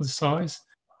half the size.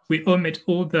 We omit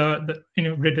all the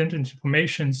redundant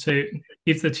information, so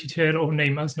if the TTL or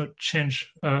name has not changed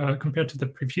compared to the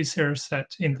previous error set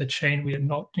in the chain, we are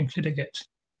not including it.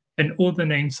 And all the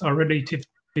names are relative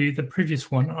to the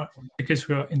previous one because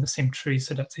we are in the same tree,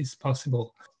 so that is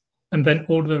possible. And then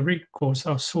all the records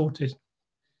are sorted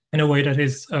in a way that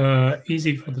is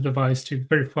easy for the device to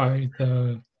verify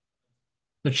the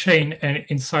the chain, and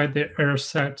inside the error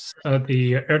set,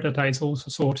 the error data is also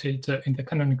sorted in the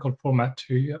canonical format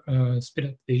to speed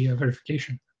up the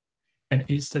verification and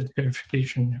ease the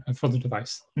verification for the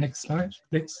device. Next slide,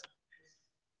 please.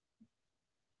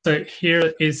 So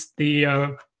here is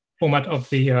the format of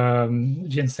the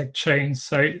GNSEC chain.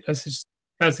 So this is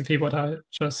basically what I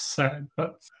just said.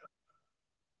 But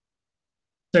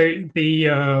so the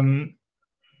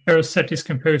error set is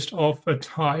composed of a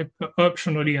type,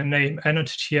 optionally a name, and a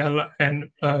TTL, and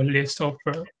a list of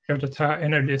error data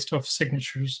and a list of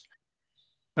signatures.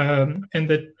 And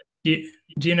the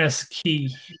DNS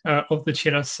key of the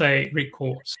TLSA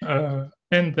records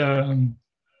and the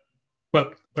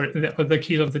well, the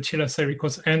keys of the TLSA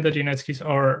records and the DNS keys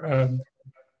are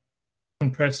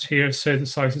compressed here, so the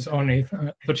size is only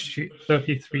 33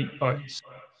 bytes.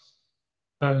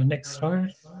 Next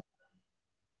slide.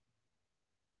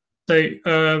 So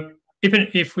even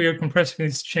if we are compressing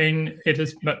this chain, it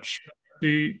is much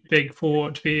too big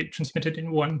to be transmitted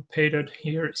in one payload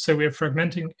here. So we are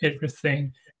fragmenting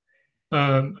everything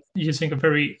using a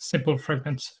very simple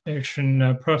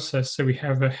fragmentation process. So we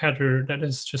have a header that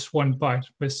is just 1 byte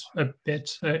with a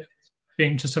bit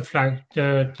being just a flag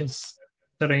just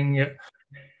telling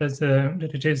that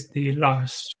it is the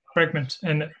last fragment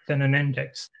and then an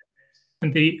index.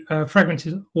 And the fragment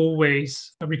is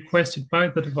always requested by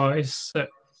the device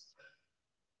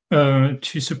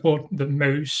to support the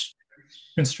most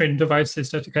constrained devices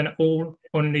that can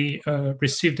only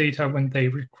receive data when they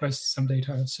request some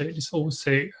data. So this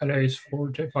also allows for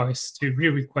the device to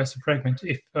re-request a fragment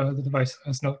if the device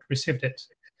has not received it.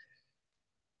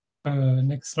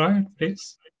 Next slide,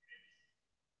 please.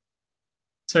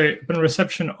 So upon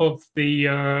reception of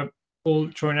the full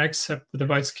join accept, the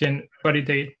device can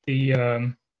validate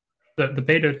the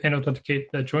payload and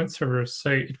authenticate the join server.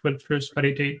 So it will first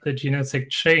validate the GNSEC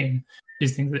chain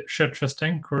using the shared trust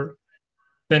anchor,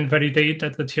 then validate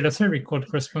that the TLSA record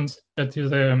corresponds to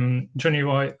the join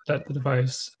UI that the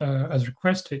device has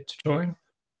requested to join,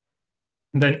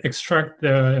 and then extract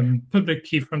the public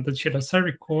key from the TLSA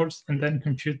records, and then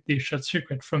compute the shared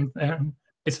secret from them.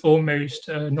 It's almost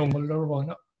a normal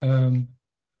LoRaWAN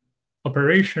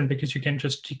operation because you can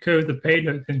just decode the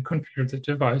payload and configure the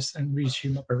device and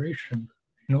resume operation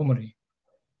normally.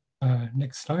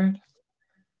 Next slide.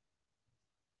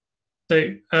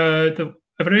 So the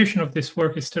evaluation of this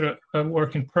work is still a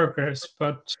work in progress,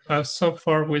 but so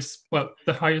far with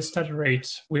the highest data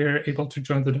rate, we're able to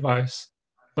join the device.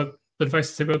 But the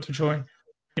device is able to join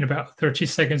in about 30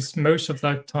 seconds. Most of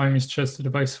that time is just the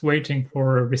device waiting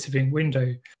for a receiving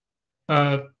window.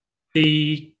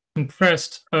 The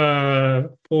compressed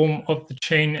form of the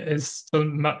chain is still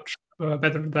much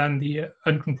better than the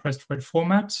uncompressed word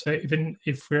format. So even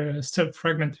if we're still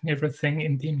fragmenting everything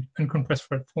in the uncompressed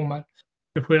word format,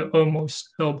 it will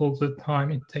almost double the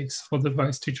time it takes for the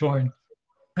device to join.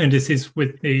 And this is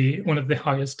with one of the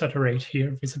highest data rate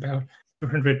here, with about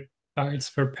 200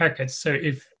 bytes per packet. So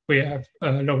if we have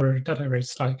lower data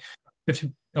rates like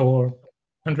 50 or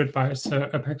 100 bytes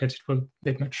a packet, it will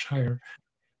be much higher.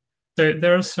 So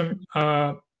there are some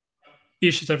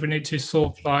issues that we need to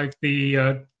solve, like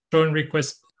the join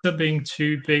request still being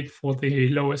too big for the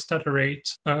lowest data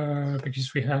rate,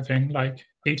 because we're having like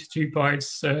 82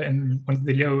 bytes, and one of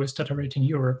the lowest data rate in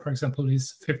Europe, for example,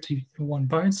 is 51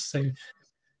 bytes. So,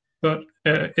 but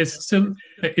it's still,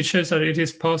 it shows that it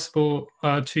is possible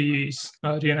to use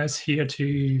DNS here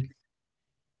to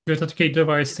authenticate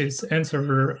devices and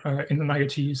server in an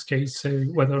IoT use case. So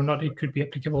whether or not it could be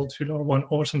applicable to LoRaWAN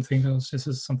or something else, this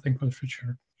is something for the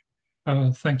future.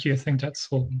 Thank you. I think that's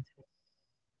all.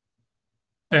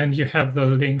 And you have the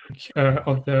link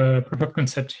of the proof of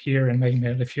concept here in my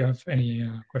email if you have any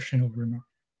question or remark.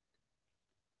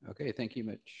 Okay, thank you,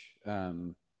 Mitch.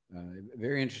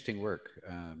 Very interesting work.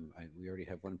 We already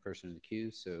have one person in the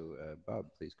queue, so Bob,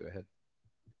 please go ahead.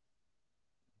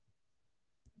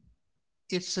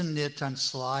 It's a nit on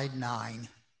slide 9.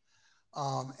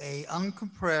 A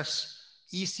uncompressed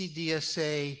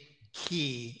ECDSA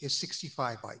key is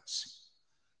 65 bytes.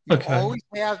 You always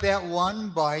have that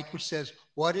 1 byte which says,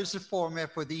 what is the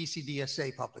format for the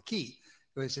ECDSA public key?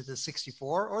 Is it the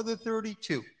 64 or the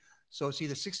 32? So it's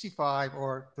either 65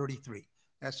 or 33.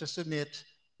 That's just a nit,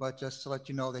 but just to let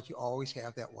you know that you always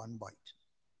have that 1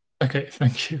 byte. Okay,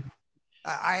 thank you.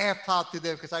 I have taught through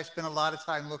there because I spent a lot of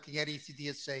time looking at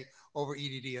ECDSA over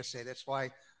EDDSA. That's why,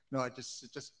 it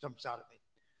just jumps out at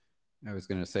me. I was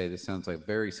going to say, this sounds like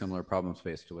very similar problem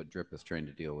space to what DRIP is trying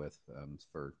to deal with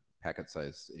for packet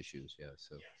size issues. Yeah.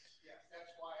 So. Yes,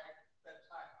 that's why I spent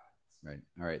time on it. Right.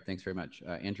 All right. Thanks very much,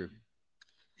 Andrew.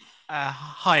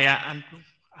 Hi,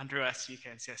 Andrew S,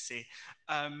 UK and CSC.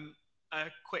 A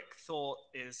quick thought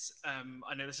is,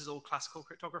 I know this is all classical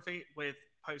cryptography. With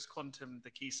post-quantum, the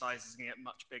key size is going to get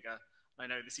much bigger. I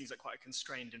know this seems like quite a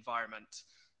constrained environment,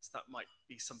 so that might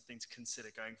be something to consider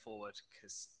going forward,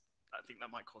 because I think that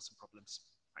might cause some problems.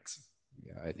 Thanks.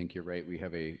 Yeah, I think you're right. We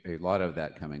have a lot of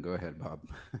that coming. Go ahead, Bob.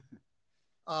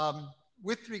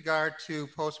 With regard to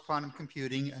post-quantum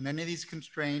computing and any of these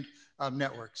constrained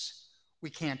networks, we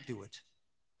can't do it.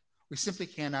 We simply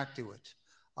cannot do it.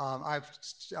 I've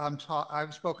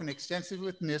spoken extensively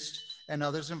with NIST and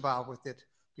others involved with it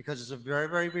because it's a very,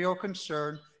 very real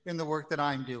concern in the work that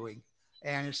I'm doing.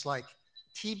 And it's like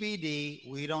TBD,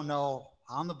 we don't know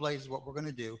on the blazes what we're going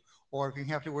to do, or if you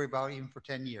have to worry about it even for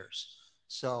 10 years.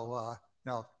 So,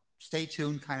 no, stay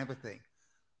tuned kind of a thing.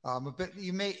 But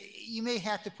you may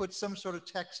have to put some sort of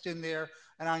text in there,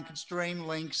 and on constrained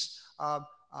links,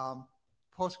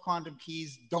 post-quantum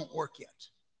keys don't work yet.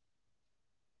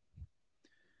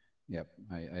 Yep,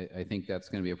 I think that's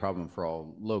going to be a problem for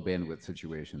all low bandwidth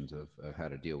situations of how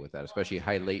to deal with that, especially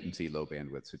high latency, low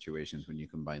bandwidth situations when you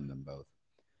combine them both.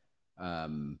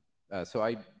 So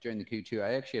I joined the queue too.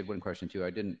 I actually had one question too. I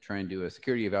didn't try and do a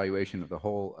security evaluation of the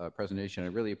whole presentation. I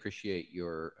really appreciate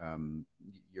your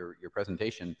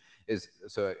presentation.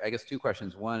 So I guess two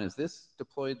questions. One, is this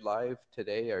deployed live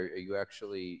today? Are you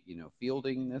actually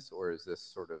fielding this, or is this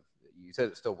sort of, you said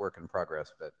it's still work in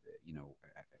progress, but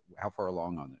how far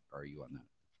along on it are you on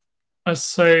that?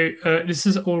 So this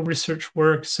is all research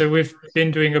work. So we've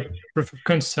been doing a proof of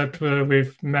concept where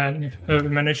we've managed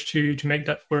to make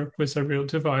that work with a real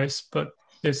device, but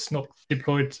it's not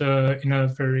deployed in a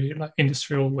very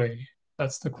industrial way.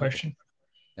 That's the question.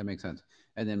 Okay. That makes sense.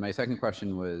 And then my second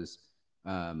question was,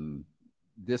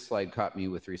 this slide caught me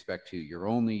with respect to you're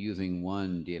only using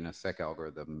one DNSSEC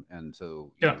algorithm, and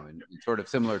so and sort of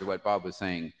similar to what Bob was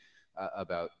saying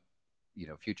about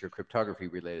future cryptography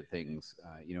related things.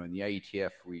 In the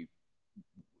IETF, we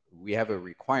have a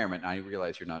requirement. I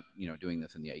realize you're not doing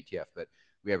this in the IETF, but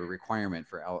we have a requirement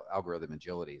for algorithm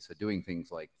agility. So doing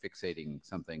things like fixating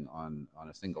something on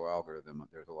a single algorithm,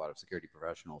 there's a lot of security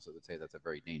professionals that would say that's a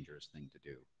very dangerous thing to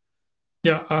do.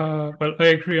 Yeah, well, I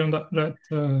agree on that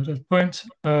point,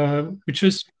 which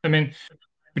is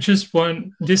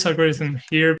one, this algorithm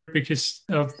here because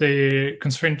of the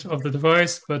constraint of the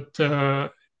device, but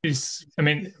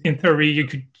in theory, you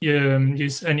could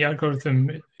use any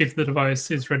algorithm if the device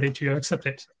is ready to accept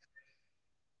it,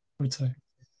 I would say.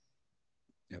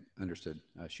 Yep, understood.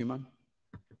 Shuman?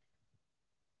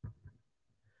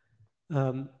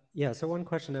 Yeah, so one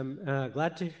question. I'm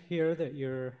glad to hear that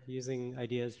you're using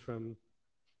ideas from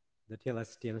the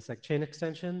TLS DNSSEC chain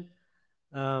extension.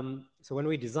 So when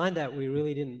we designed that, we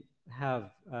really didn't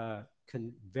have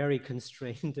very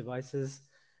constrained devices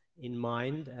in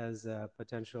mind as a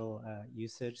potential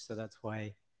usage. So that's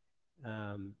why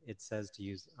it says to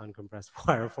use uncompressed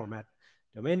wire format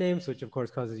domain names, which of course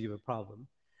causes you a problem.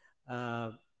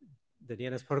 The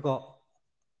DNS protocol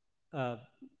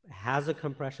has a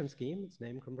compression scheme, it's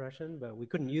name compression, but we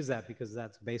couldn't use that because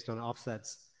that's based on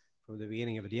offsets from the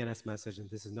beginning of a DNS message, and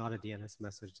this is not a DNS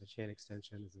message. The chain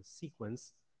extension is a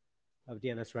sequence of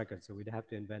DNS records, so we'd have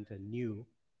to invent a new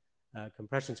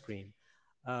compression scheme.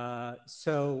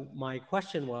 So my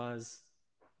question was,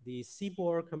 the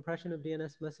CBOR compression of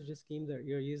DNS messages scheme that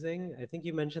you're using, I think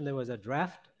you mentioned there was a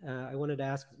draft. I wanted to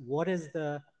ask, what is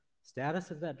the status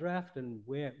of that draft, and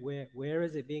where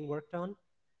is it being worked on?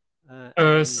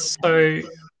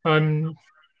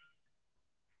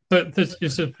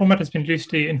 The format has been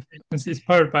loosely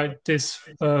inspired by this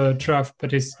draft,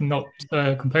 but it's not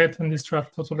compiled in this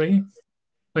draft totally.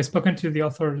 I've spoken to the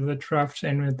author of the draft,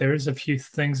 and there is a few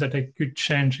things that I could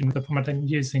change in the format I'm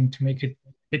using to make it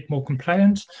a bit more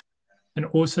compliant, and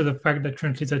also the fact that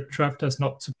currently the draft does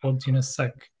not support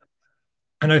DNSSEC.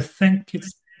 And I think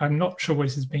I'm not sure what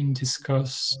is being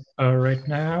discussed right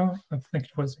now. I think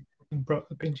it was being brought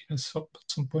up in DNSSEC at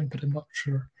some point, but I'm not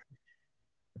sure.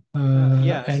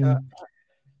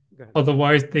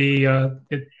 Otherwise,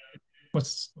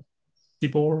 what's the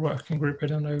CBOR working group? I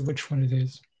don't know which one it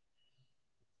is.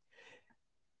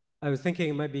 I was thinking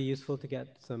it might be useful to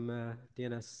get some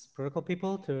DNS protocol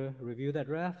people to review that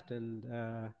draft, and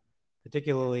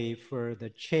particularly for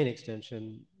the chain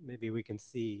extension, maybe we can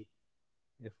see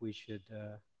if we should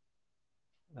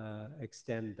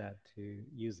extend that to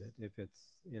use it if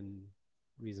it's in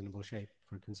reasonable shape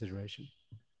for consideration.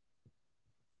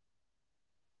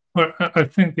 Well, I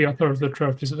think the author of the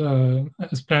draft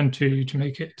has planned to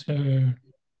make it, to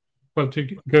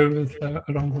go with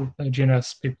along with the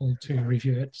GNS people to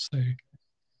review it. So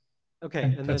okay,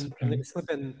 and then I'm going to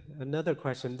slip in another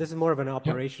question. This is more of an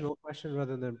operational question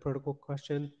rather than a protocol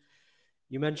question.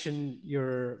 You mentioned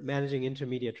you're managing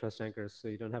intermediate trust anchors, so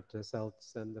you don't have to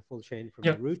send the full chain from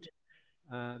Yeah. the root.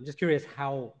 I'm just curious,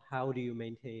 how do you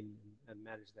maintain and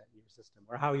manage that in your system,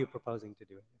 or how are you proposing to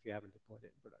do it if you haven't deployed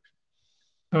it in production?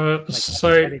 Like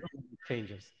So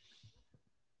changes.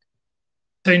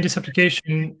 So in this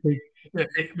application,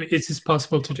 it is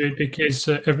possible to do it because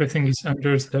everything is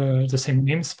under the same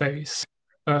namespace.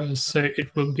 So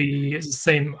it will be the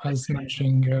same as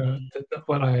managing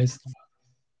what I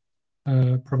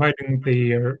providing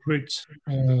the root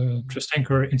trust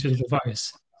anchor into the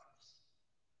device.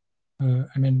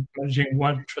 I mean, managing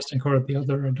one trust anchor or the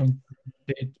other, I don't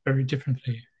do it very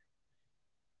differently.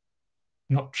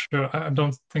 Not sure. I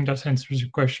don't think that answers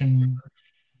your question.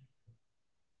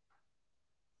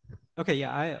 Okay,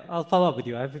 yeah, I'll follow up with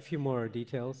you. I have a few more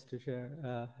details to share,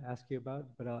 ask you about,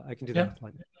 but I can do that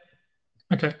offline.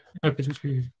 Okay, happy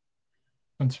to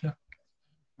answer.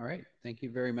 All right, thank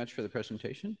you very much for the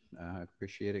presentation. I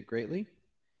appreciate it greatly.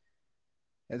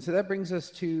 And so that brings us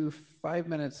to 5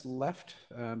 minutes left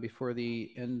before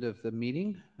the end of the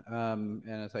meeting. And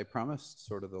as I promised,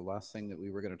 sort of the last thing that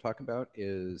we were going to talk about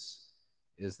is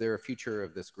there a future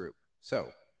of this group?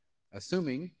 So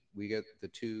assuming we get the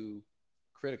 2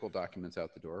 critical documents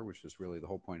out the door, which is really the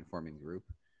whole point of forming the group,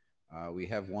 we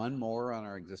have one more on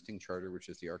our existing charter, which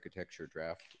is the architecture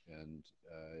draft. And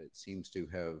it seems to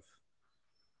have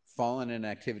fallen in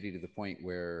activity to the point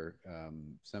where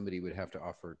somebody would have to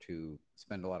offer to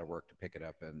spend a lot of work to pick it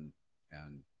up and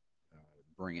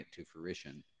bring it to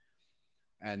fruition.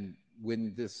 And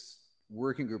when this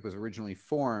working group was originally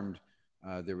formed,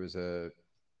 there was a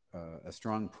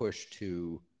strong push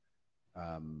to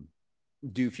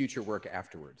do future work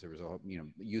afterwards. There was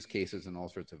use cases and all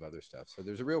sorts of other stuff. So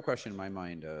there's a real question in my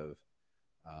mind of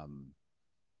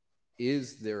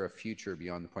is there a future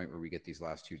beyond the point where we get these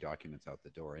last 2 documents out the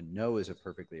door? And no is a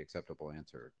perfectly acceptable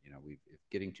answer. If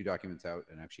getting 2 documents out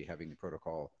and actually having the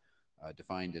protocol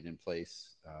defined and in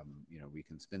place, we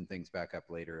can spin things back up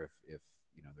later if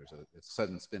there's a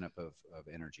sudden spin up of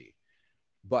energy.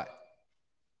 But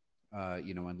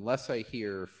unless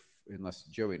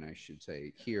Joey and I should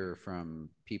say hear from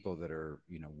people that are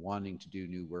wanting to do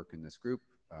new work in this group,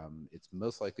 it's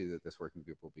most likely that this working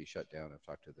group will be shut down. I've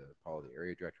talked to Paul, the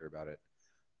area director, about it.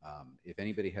 If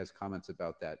anybody has comments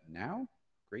about that now,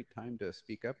 great time to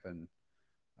speak up, and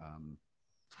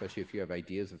especially if you have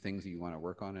ideas of things that you want to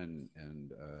work on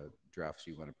and drafts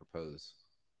you want to propose.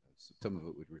 Some of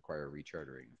it would require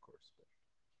rechartering, of course.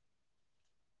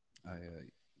 But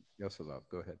Yoselov,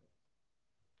 go ahead.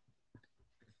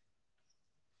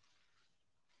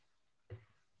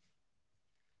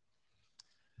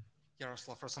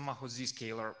 Yaroslav Rosamaho,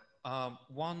 Zscaler.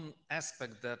 One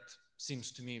aspect that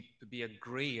seems to me to be a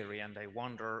gray area, and I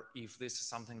wonder if this is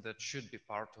something that should be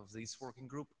part of this working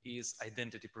group, is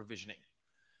identity provisioning.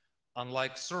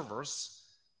 Unlike servers,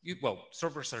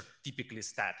 servers are typically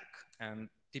static, and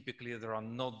typically there are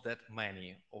not that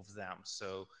many of them.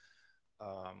 So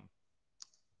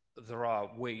there are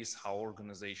ways how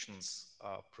organizations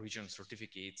provision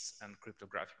certificates and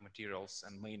cryptographic materials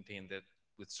and maintain that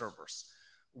with servers.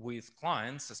 With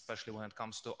clients, especially when it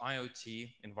comes to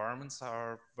IoT, environments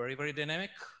are very, very dynamic.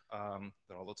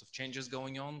 There are lots of changes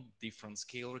going on, different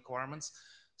scale requirements.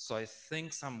 So I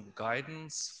think some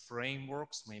guidance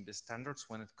frameworks, maybe standards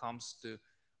when it comes to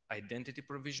identity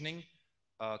provisioning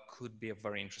could be a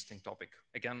very interesting topic.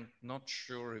 Again, not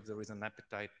sure if there is an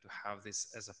appetite to have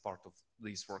this as a part of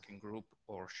this working group,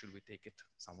 or should we take it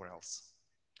somewhere else?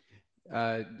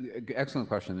 Excellent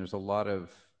question. There's a lot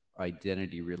of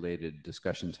identity-related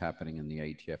discussions happening in the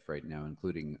IETF right now,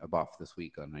 including a BOF this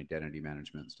week on identity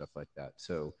management and stuff like that.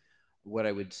 So what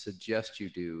I would suggest you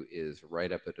do is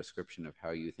write up a description of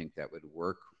how you think that would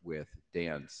work with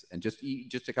DANCE, and just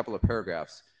a couple of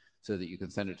paragraphs so that you can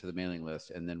send it to the mailing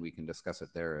list, and then we can discuss it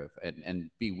there. And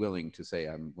be willing to say,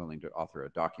 I'm willing to author a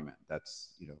document. That's,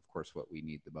 of course, what we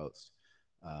need the most.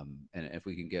 And if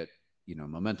we can get,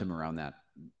 momentum around that,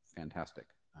 fantastic.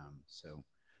 So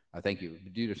thank you.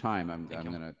 Due to time, I'm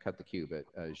going to cut the queue, but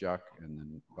Jacques and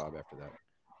then Bob after that.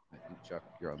 Jacques,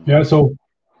 you're on. Yeah, so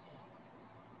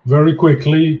very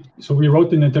quickly, so we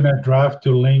wrote an internet draft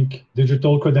to link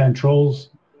digital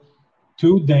credentials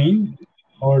to DANE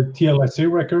or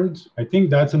TLSA records. I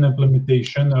think that's an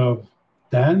implementation of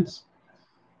DANCE.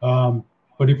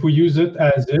 But if we use it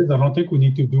as is, I don't think we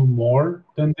need to do more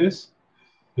than this.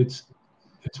 It's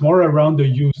more around the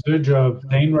usage of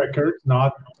DANE records,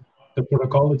 not the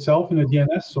protocol itself in the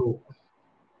DNS. So,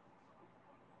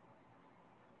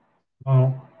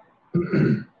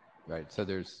 Right. So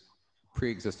there's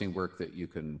pre-existing work that you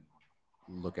can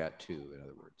look at too, in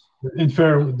other words. In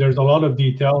fair, there's a lot of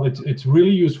detail. It's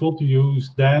really useful to use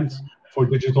dance for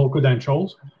digital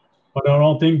credentials, but I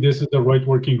don't think this is the right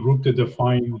working group to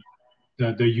define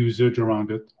the usage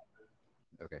around it.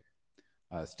 Okay.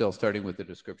 Still, starting with the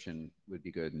description would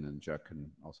be good, and then Jacques can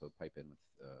also pipe in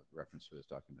with reference to this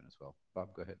document as well.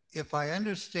 Bob, go ahead. If I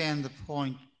understand the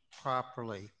point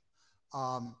properly,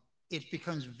 it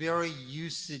becomes very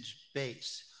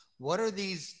usage-based. What are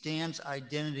these dance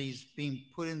identities being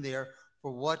put in there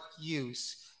for what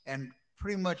use? And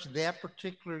pretty much that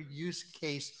particular use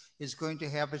case is going to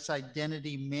have its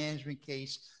identity management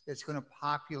case that's going to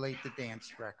populate the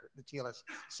dance record, the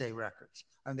TLSA records.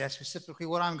 And that's specifically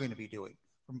what I'm going to be doing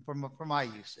for my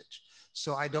usage.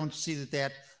 So I don't see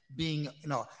that being,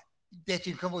 that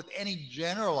you come up with any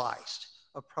generalized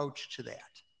approach to that.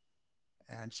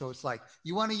 And so it's like,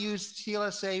 you want to use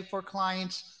TLSA for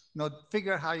clients,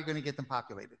 figure out how you're going to get them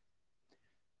populated.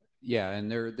 Yeah, and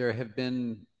there have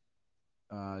been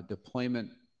deployment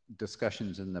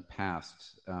discussions in the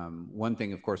past. One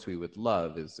thing, of course, we would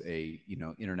love is a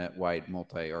internet-wide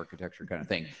multi-architecture kind of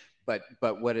thing. But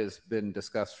what has been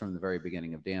discussed from the very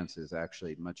beginning of dance is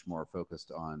actually much more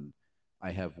focused on,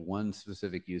 I have one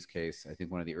specific use case. I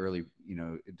think one of the early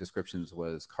descriptions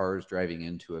was cars driving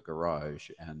into a garage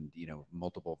and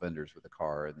multiple vendors with a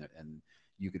car, and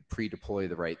you could pre-deploy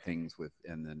the right things with,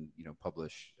 and then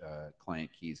publish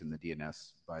client keys in the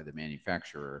DNS by the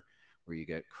manufacturer, where you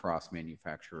get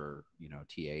cross-manufacturer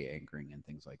TA anchoring and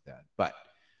things like that. But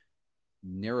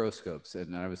narrow scopes,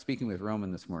 and I was speaking with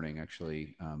Roman this morning,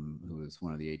 actually, who is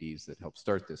one of the ADs that helped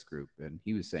start this group, and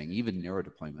he was saying even narrow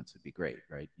deployments would be great,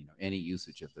 right? Any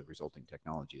usage of the resulting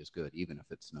technology is good, even if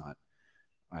it's not,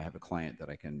 I have a client that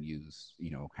I can use,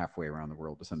 halfway around the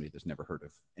world to somebody that's never heard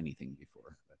of anything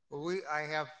before. Well, I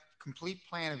have complete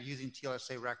plan of using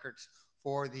TLSA records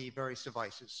for the various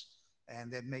devices,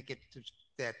 and then make it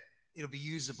that it'll be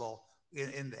usable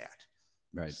in that.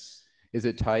 Right. Is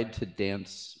it tied to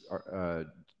dance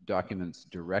documents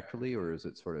directly, or is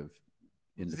it sort of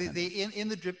independent? In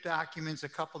the DRIP documents, a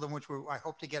couple of them, which I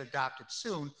hope to get adopted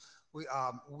soon,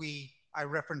 I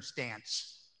reference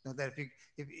dance. That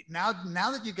now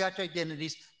that you got your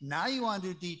identities, now you want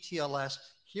to do DTLS.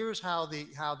 Here's how the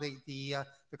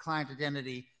client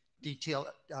identity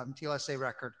TLSA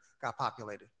record got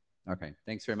populated. Okay,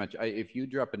 thanks very much. If you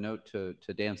drop a note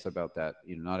to Dance about that,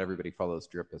 not everybody follows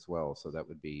DRIP as well, so that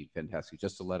would be fantastic.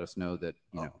 Just to let us know that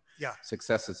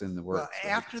success is in the works.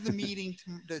 Well, after the meeting,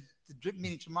 the DRIP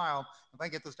meeting tomorrow, if I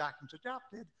get those documents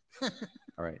adopted.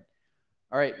 All right.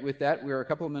 With that, we're a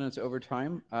couple of minutes over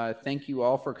time. Thank you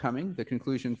all for coming. The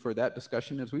conclusion for that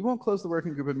discussion is we won't close the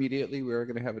working group immediately. We're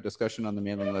going to have a discussion on the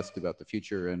mailing list about the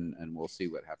future, and we'll see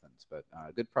what happens. But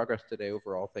good progress today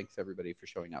overall. Thanks everybody for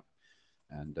showing up.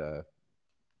 And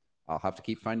I'll have to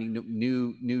keep finding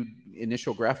new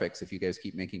initial graphics if you guys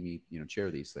keep making me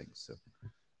chair these things. So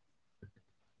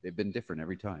they've been different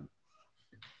every time.